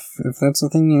 no, if that's the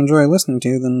thing you enjoy listening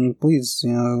to, then please,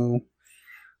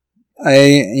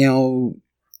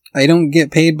 I don't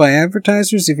get paid by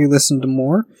advertisers if you listen to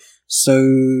more, so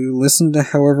listen to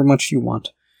however much you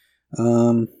want.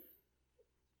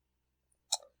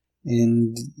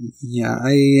 And yeah,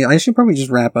 I should probably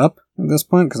just wrap up at this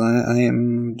point, because I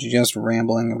am just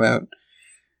rambling about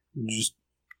just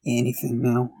anything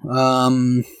now.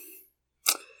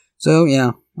 So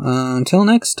yeah, until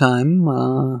next time,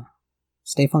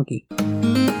 stay funky.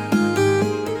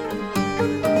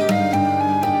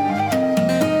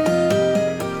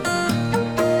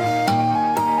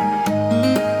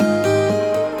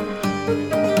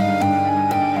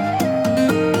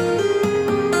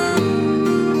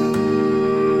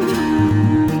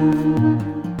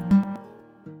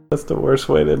 That's the worst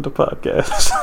way to end a podcast.